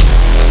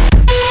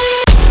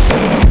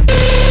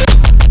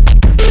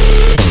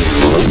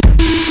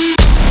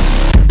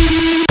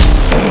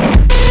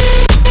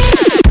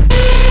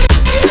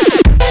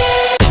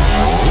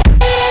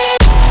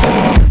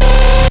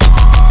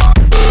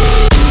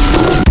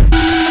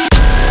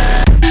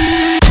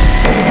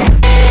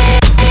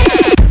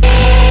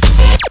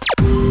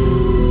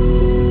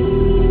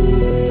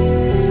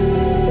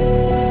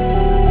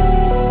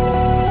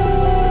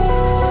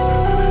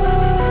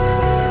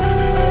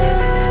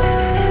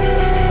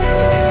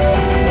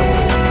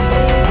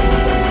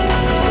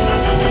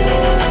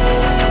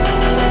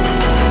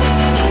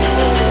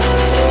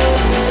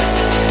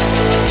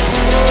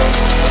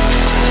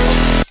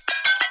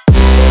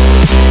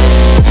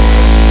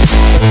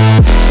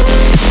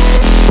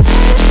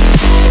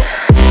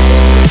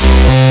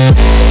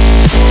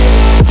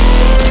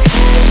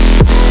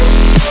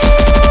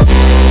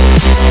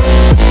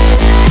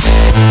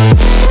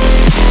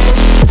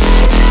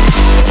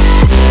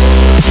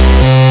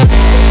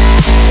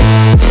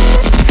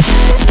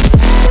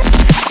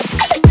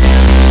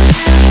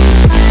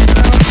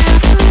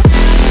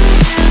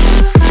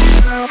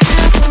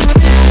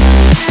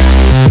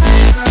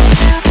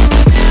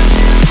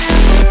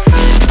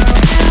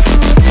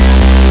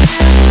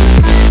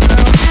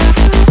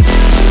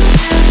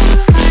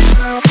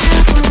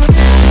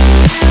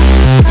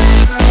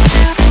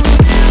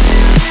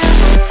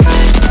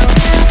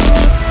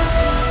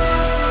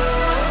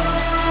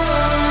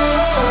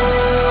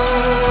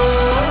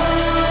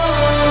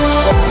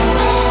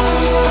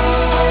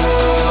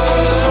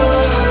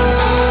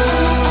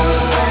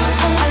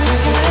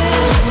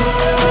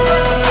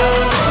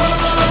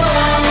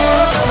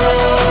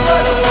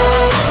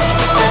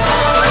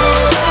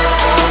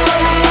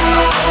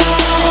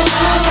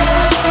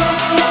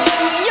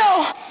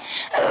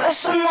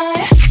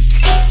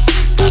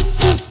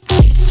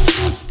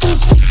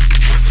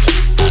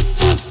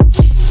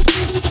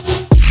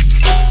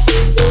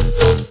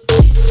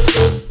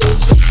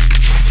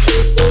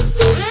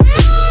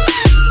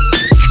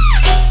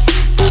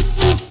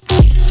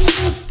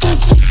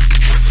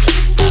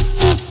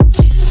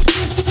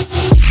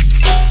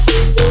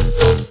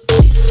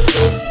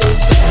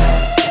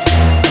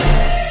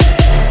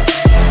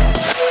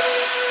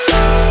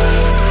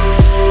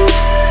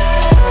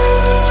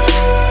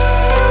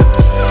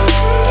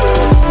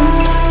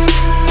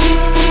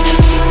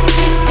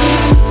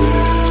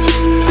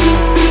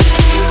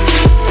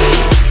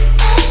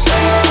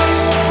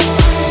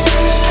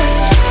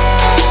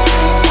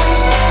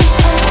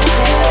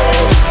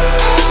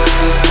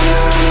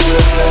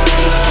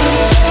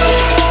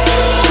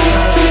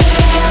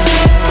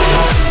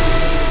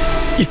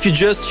 If you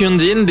just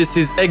tuned in, this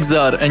is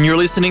Egzod, and you're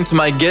listening to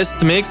my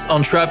guest mix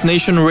on Trap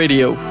Nation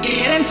Radio.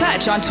 Get in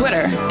touch on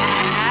Twitter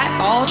at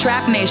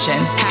 @AllTrapNation.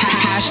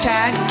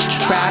 Hashtag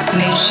Trap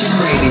Nation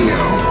Radio.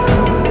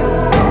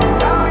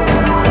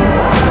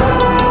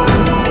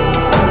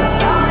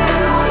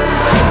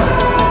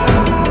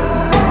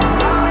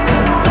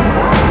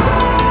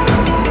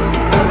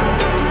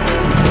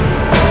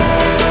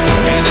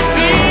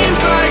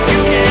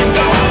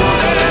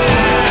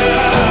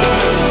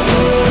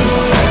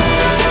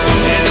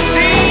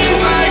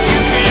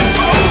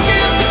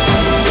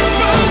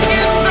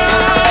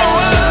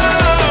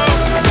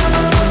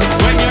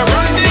 When you're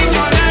running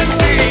on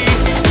empty,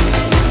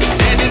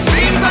 and it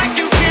seems like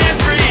you can't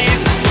breathe.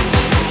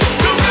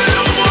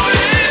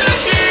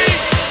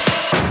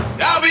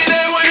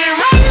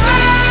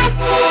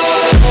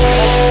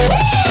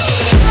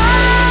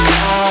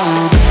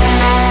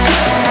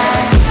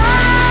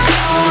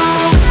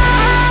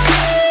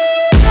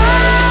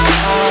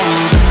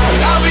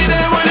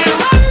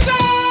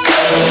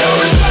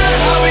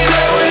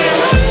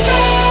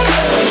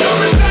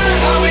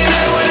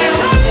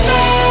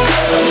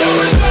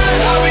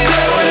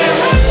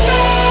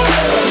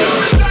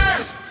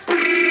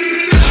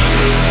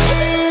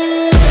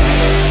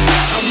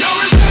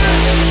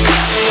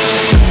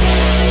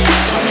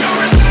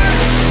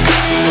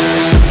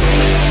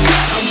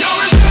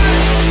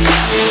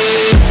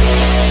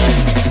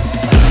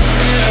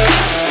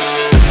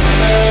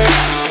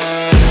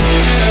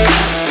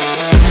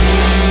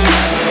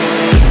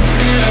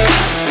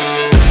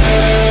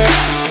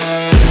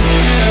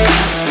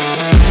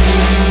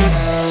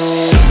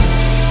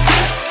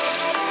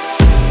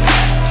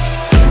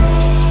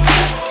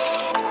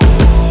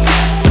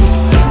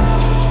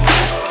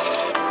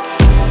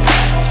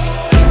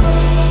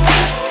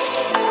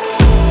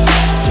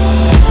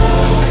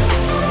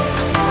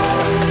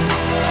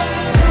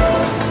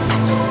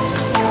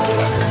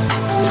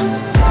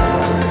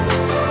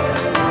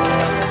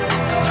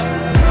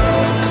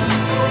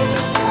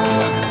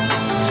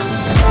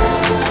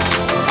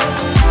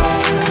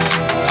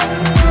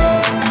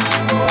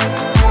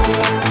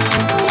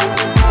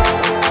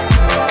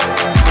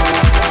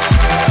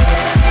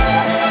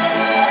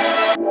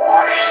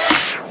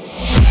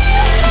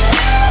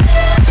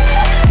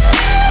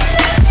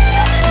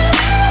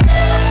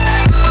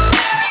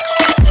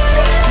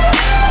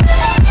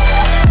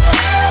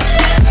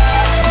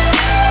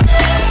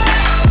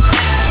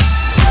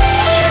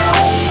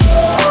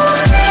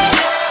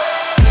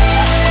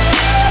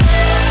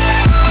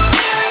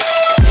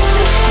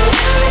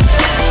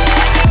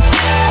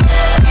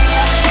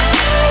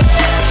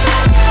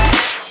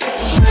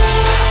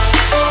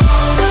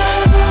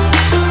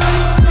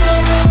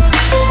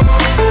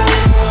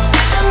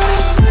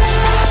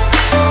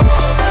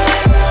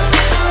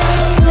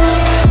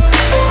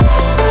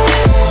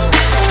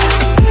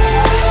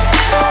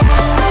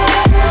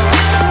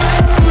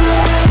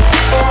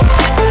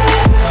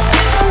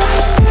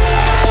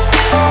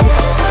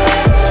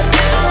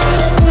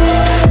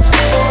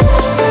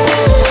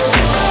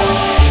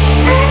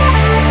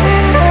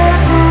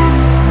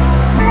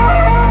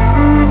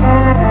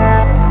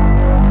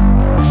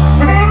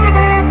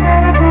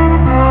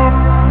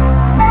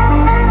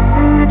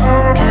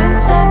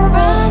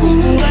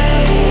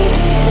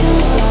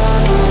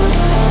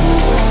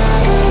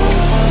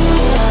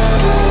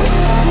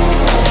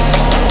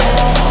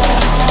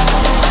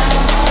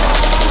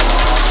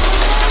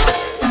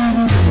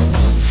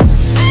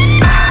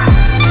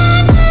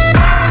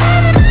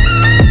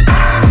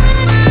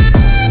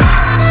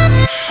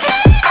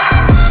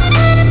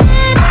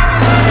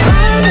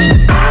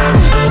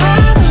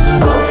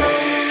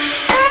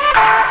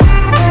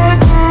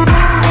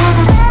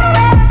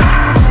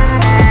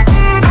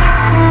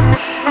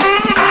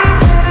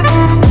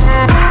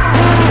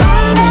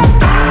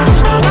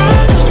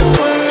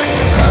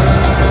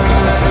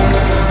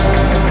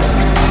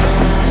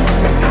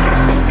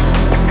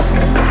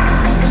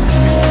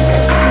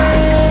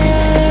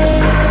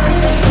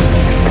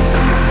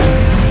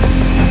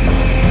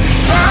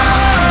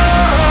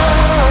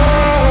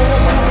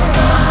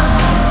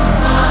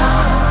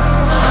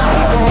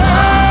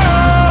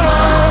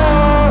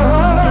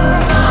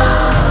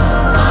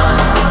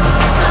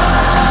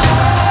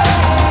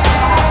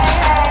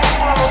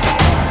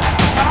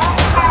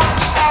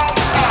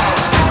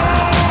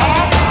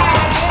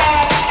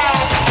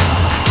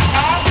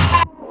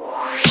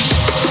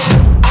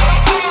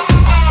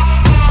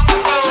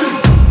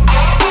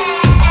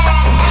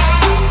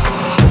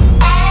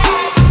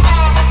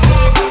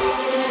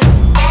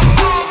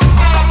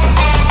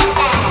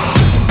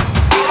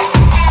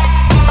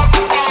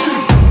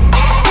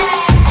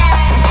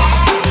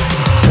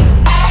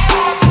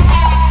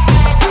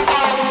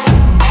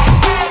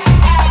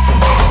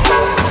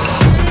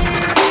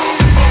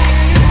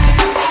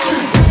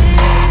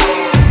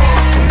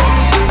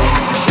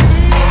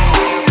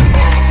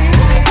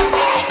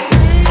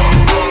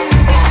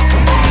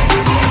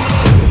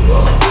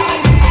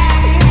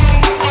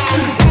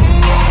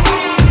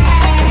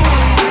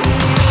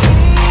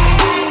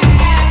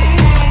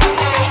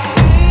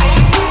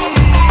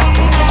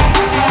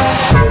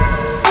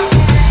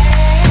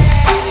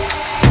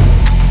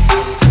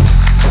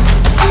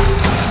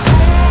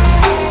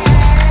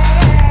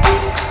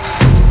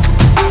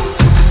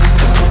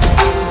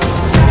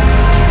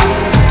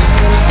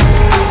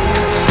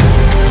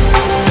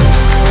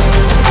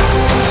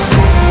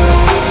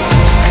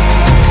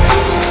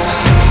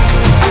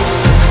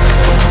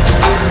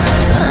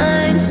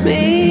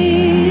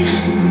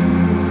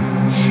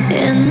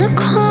 in the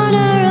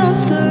corner of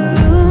the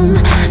room,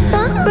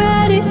 not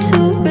ready to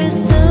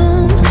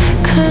resume.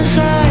 'Cause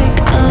like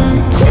I'm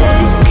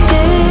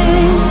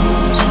taking,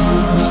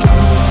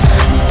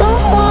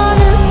 don't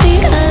wanna be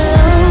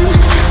alone,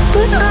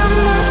 but I'm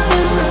not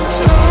in the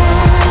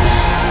zone.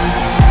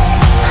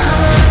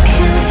 I'm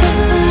looking for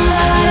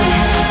somebody.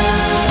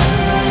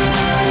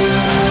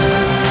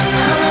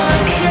 I'm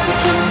looking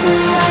for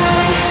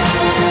somebody.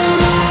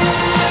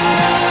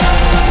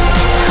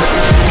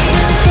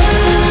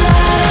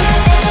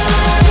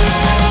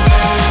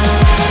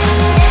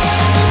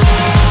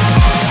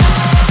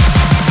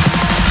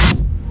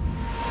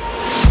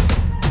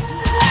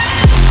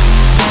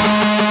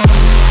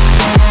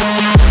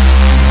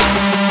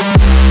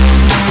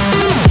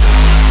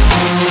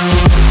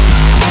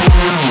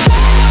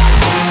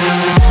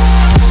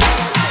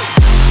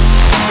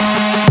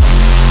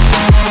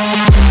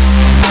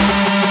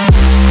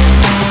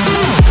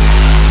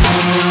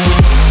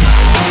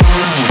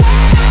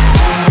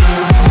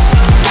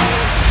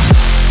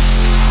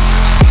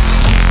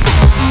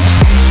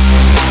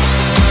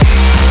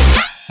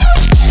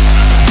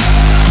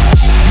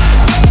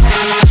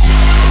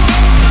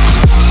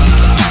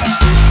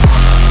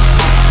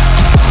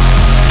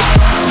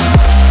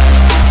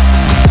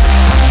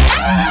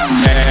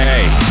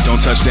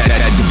 Touch that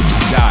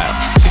dial.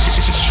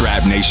 It's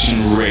Trap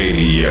Nation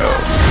Radio.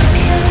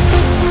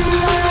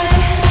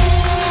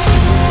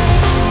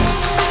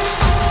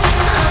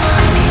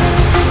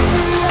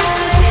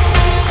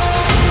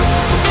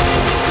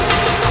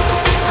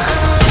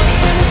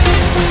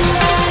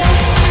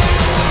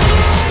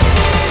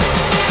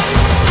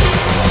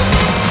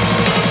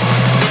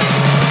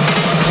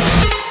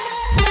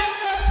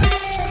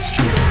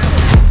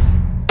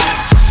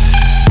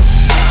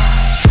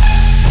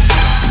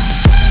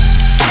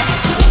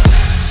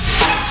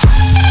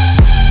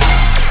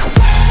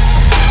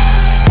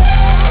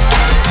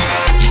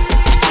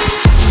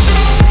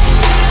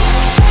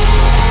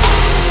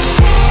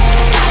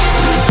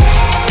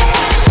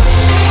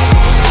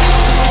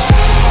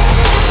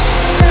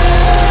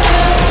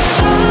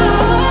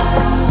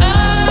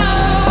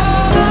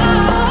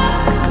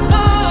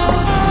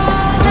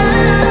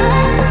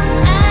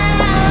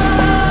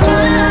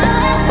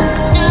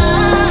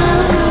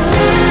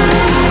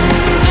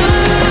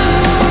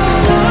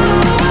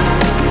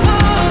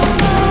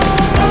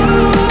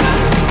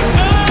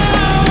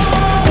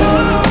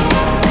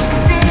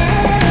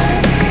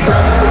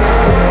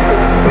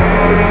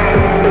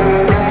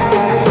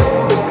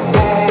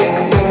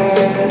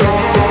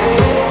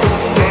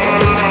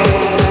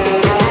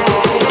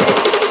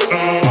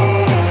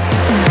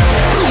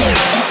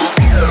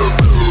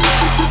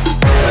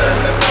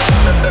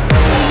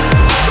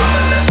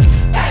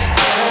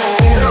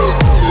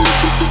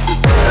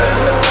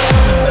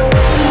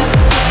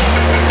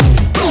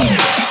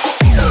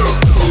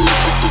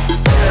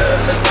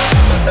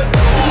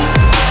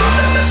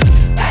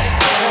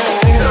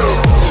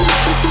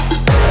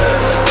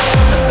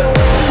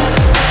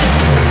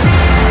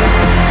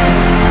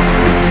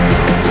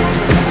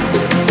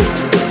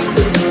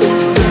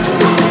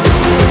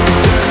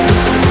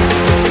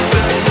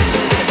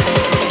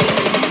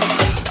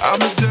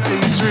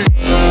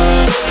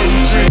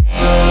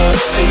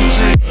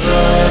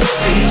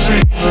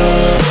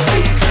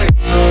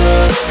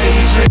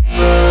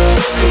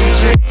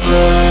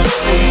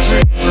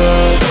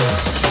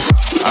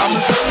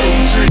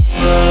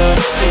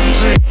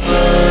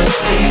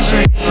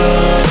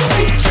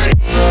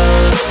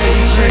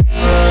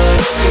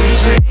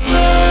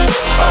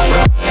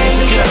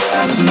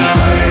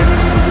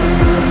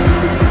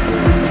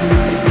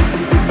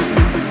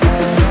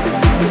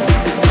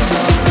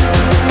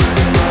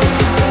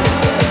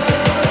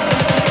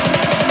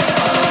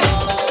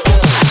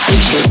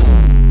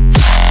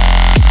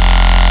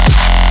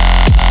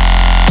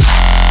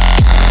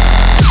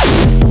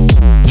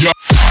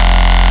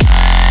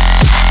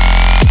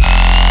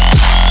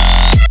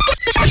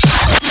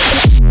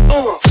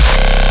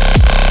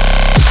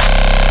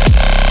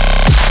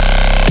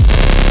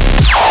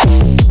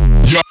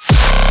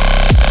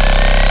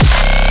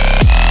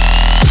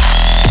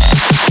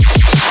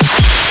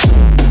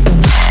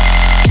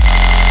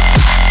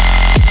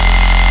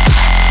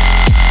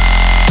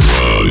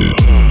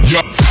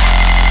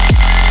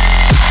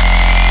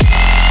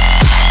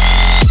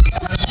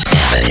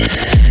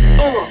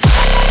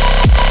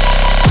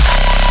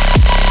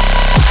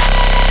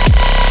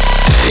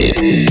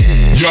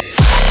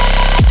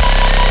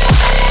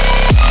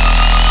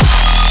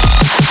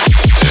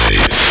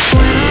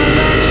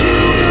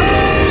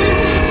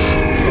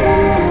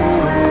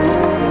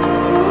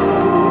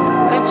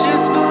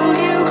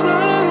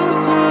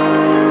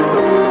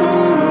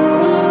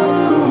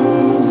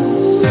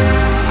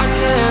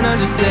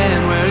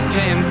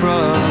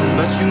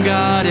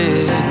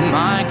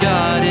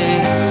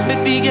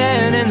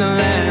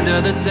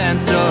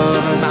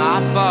 sandstorm, I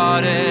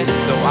fought it,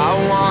 though I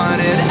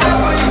wanted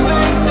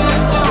everything to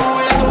do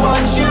with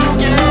what you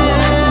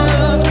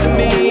give to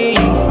me.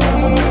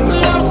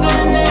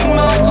 Loosening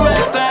my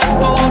grip as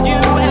pulled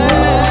you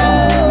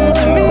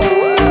into me.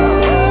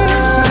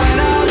 When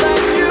I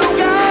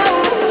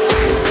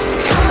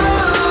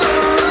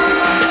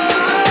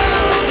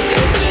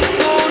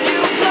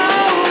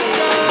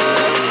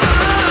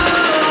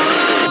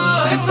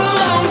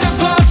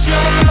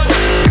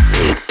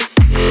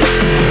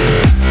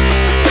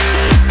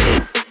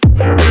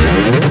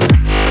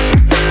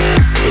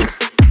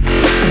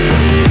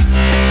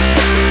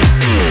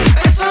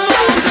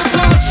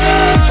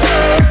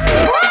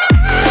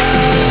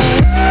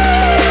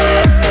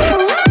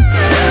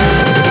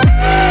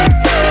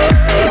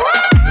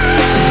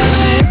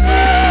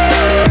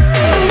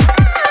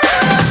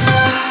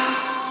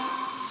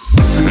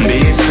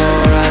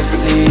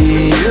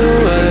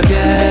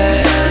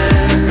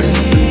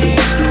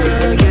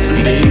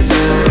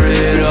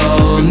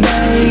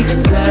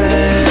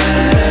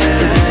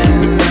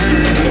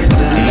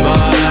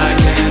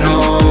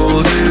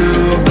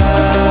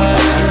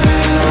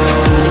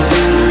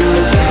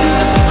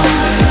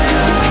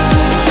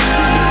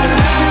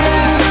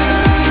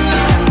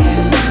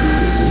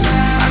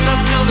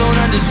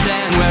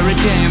understand where it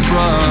came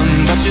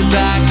from, but you're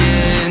back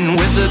in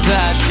with the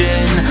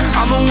passion.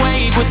 I'm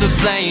awake with the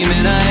flame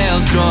in a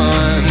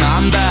hailstorm.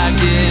 I'm back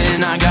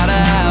in, I gotta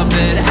have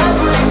it.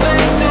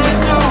 Everything to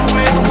do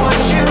with what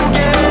you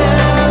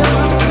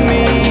give to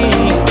me.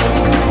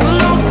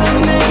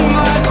 Loosening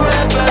my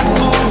grip as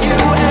pull you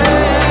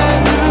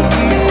into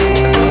me.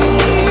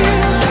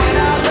 When I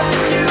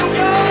let you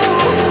go,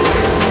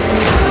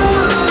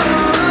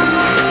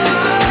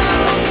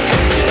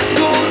 it just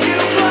pulled you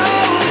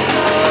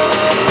closer.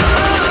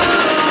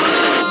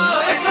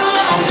 It's a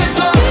long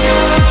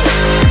departure.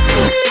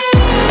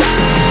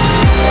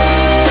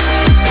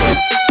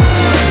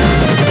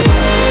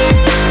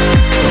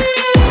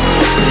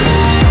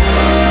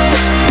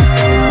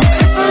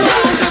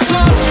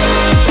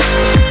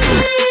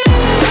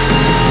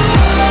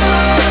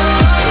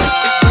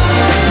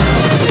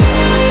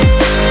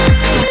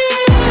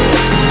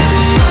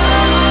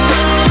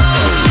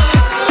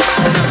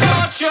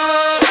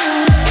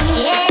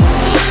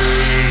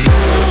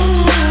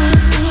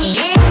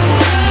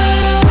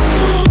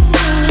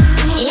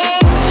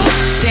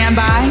 Stand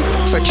by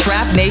for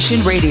Trap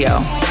Nation Radio.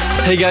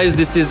 Hey guys,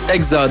 this is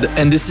Egzod,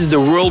 and this is the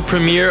world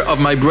premiere of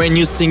my brand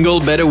new single,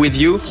 Better With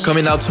You,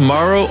 coming out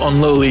tomorrow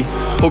on Lowly.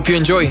 Hope you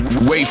enjoy.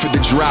 Wait for the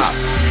drop.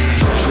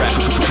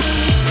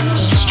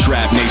 It's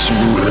Trap Nation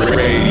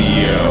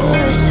Radio.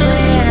 I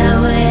swear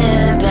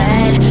we're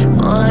bad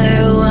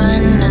for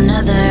one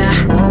another.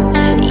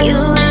 You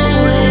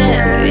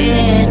swear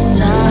it's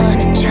all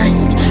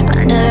just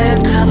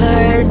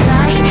undercovers.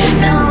 I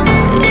know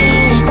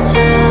it's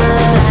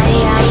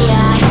all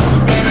lies.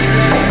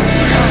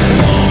 No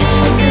need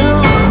to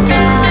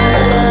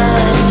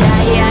apologize.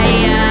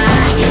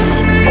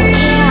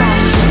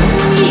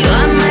 Yeah,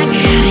 you're my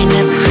kind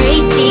of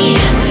crazy.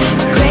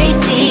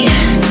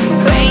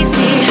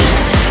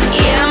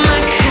 Yeah, my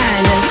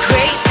kind of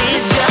crazy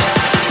is just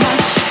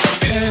much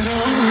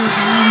better with you.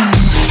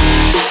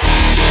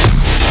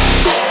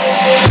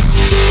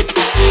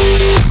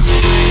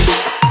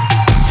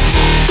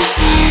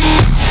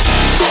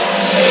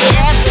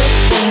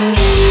 Everything is better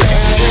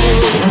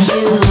with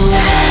you. Better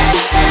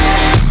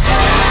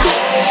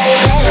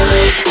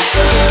with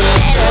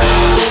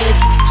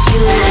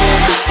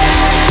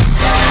you.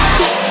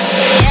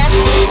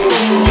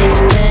 Everything is better with you. Everything is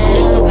better with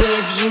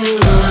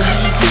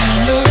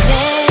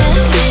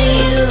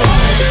you.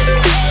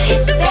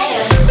 It's better with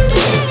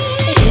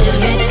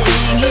you.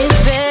 Everything is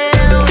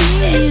better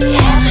with you.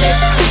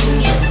 Everything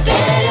is better with you. Everything is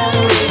better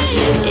with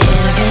you.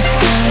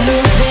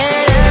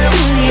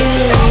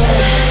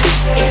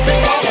 It's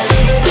better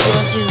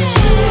with you.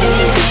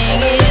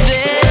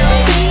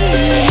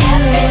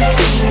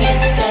 Everything is better with you. Everything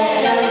is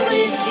better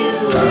with you.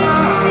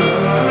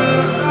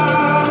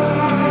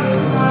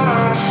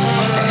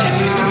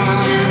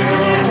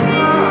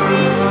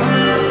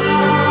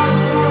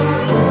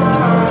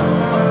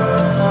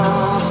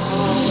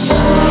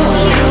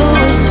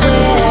 You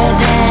swear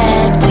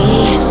that we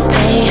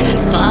stay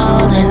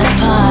falling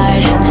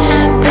apart,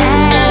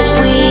 that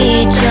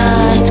we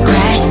just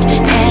crashed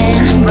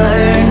and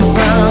burned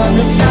from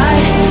the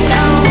start.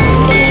 No,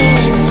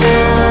 it's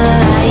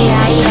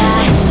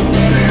lies.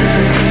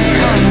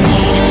 No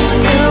need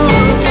to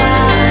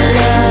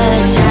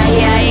apologize.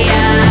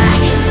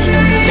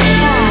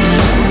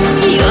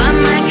 Yeah, you're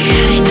my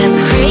kind of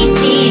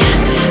crazy.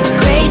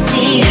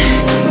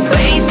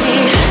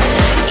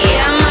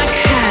 Yeah, my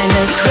kind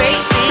of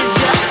crazy is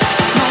just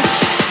much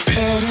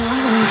better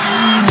with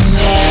you.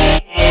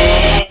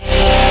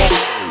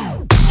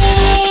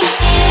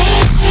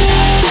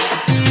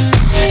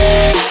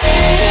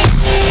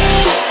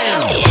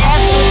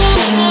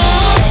 Everything is better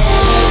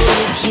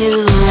with you.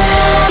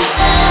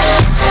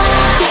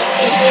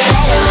 It's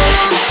better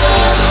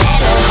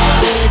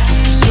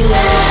with you.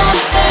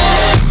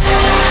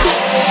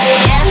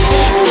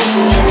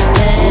 Everything is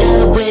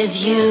better with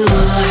you.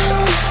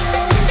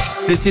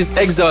 This is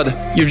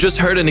Egzod. You've just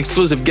heard an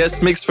exclusive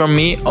guest mix from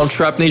me on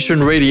Trap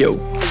Nation Radio.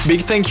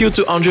 Big thank you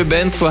to Andre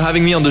Benz for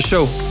having me on the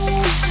show.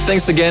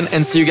 Thanks again,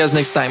 and see you guys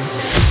next time.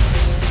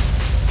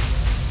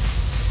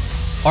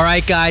 All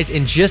right, guys,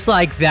 and just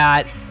like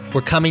that,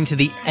 we're coming to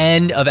the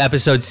end of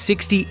episode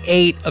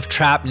 68 of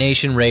Trap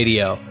Nation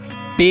Radio.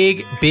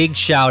 Big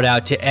shout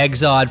out to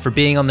Egzod for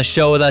being on the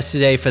show with us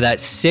today for that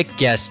sick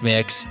guest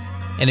mix.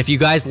 And if you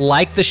guys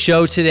like the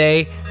show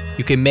today,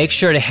 you can make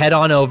sure to head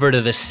on over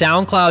to the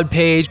SoundCloud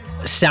page,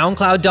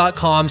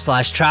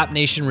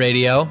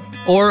 soundcloud.com/trapnationradio.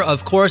 Or,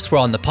 of course, we're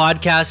on the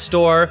podcast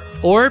store.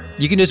 Or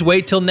you can just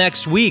wait till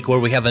next week where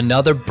we have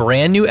another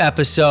brand new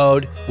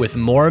episode with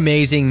more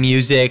amazing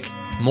music,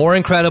 more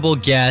incredible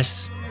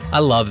guests. I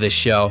love this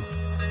show.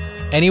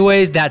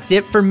 Anyways, that's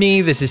it for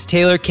me. This is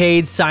Taylor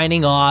Cade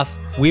signing off.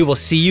 We will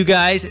see you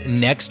guys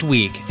next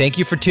week. Thank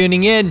you for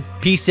tuning in.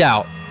 Peace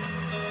out.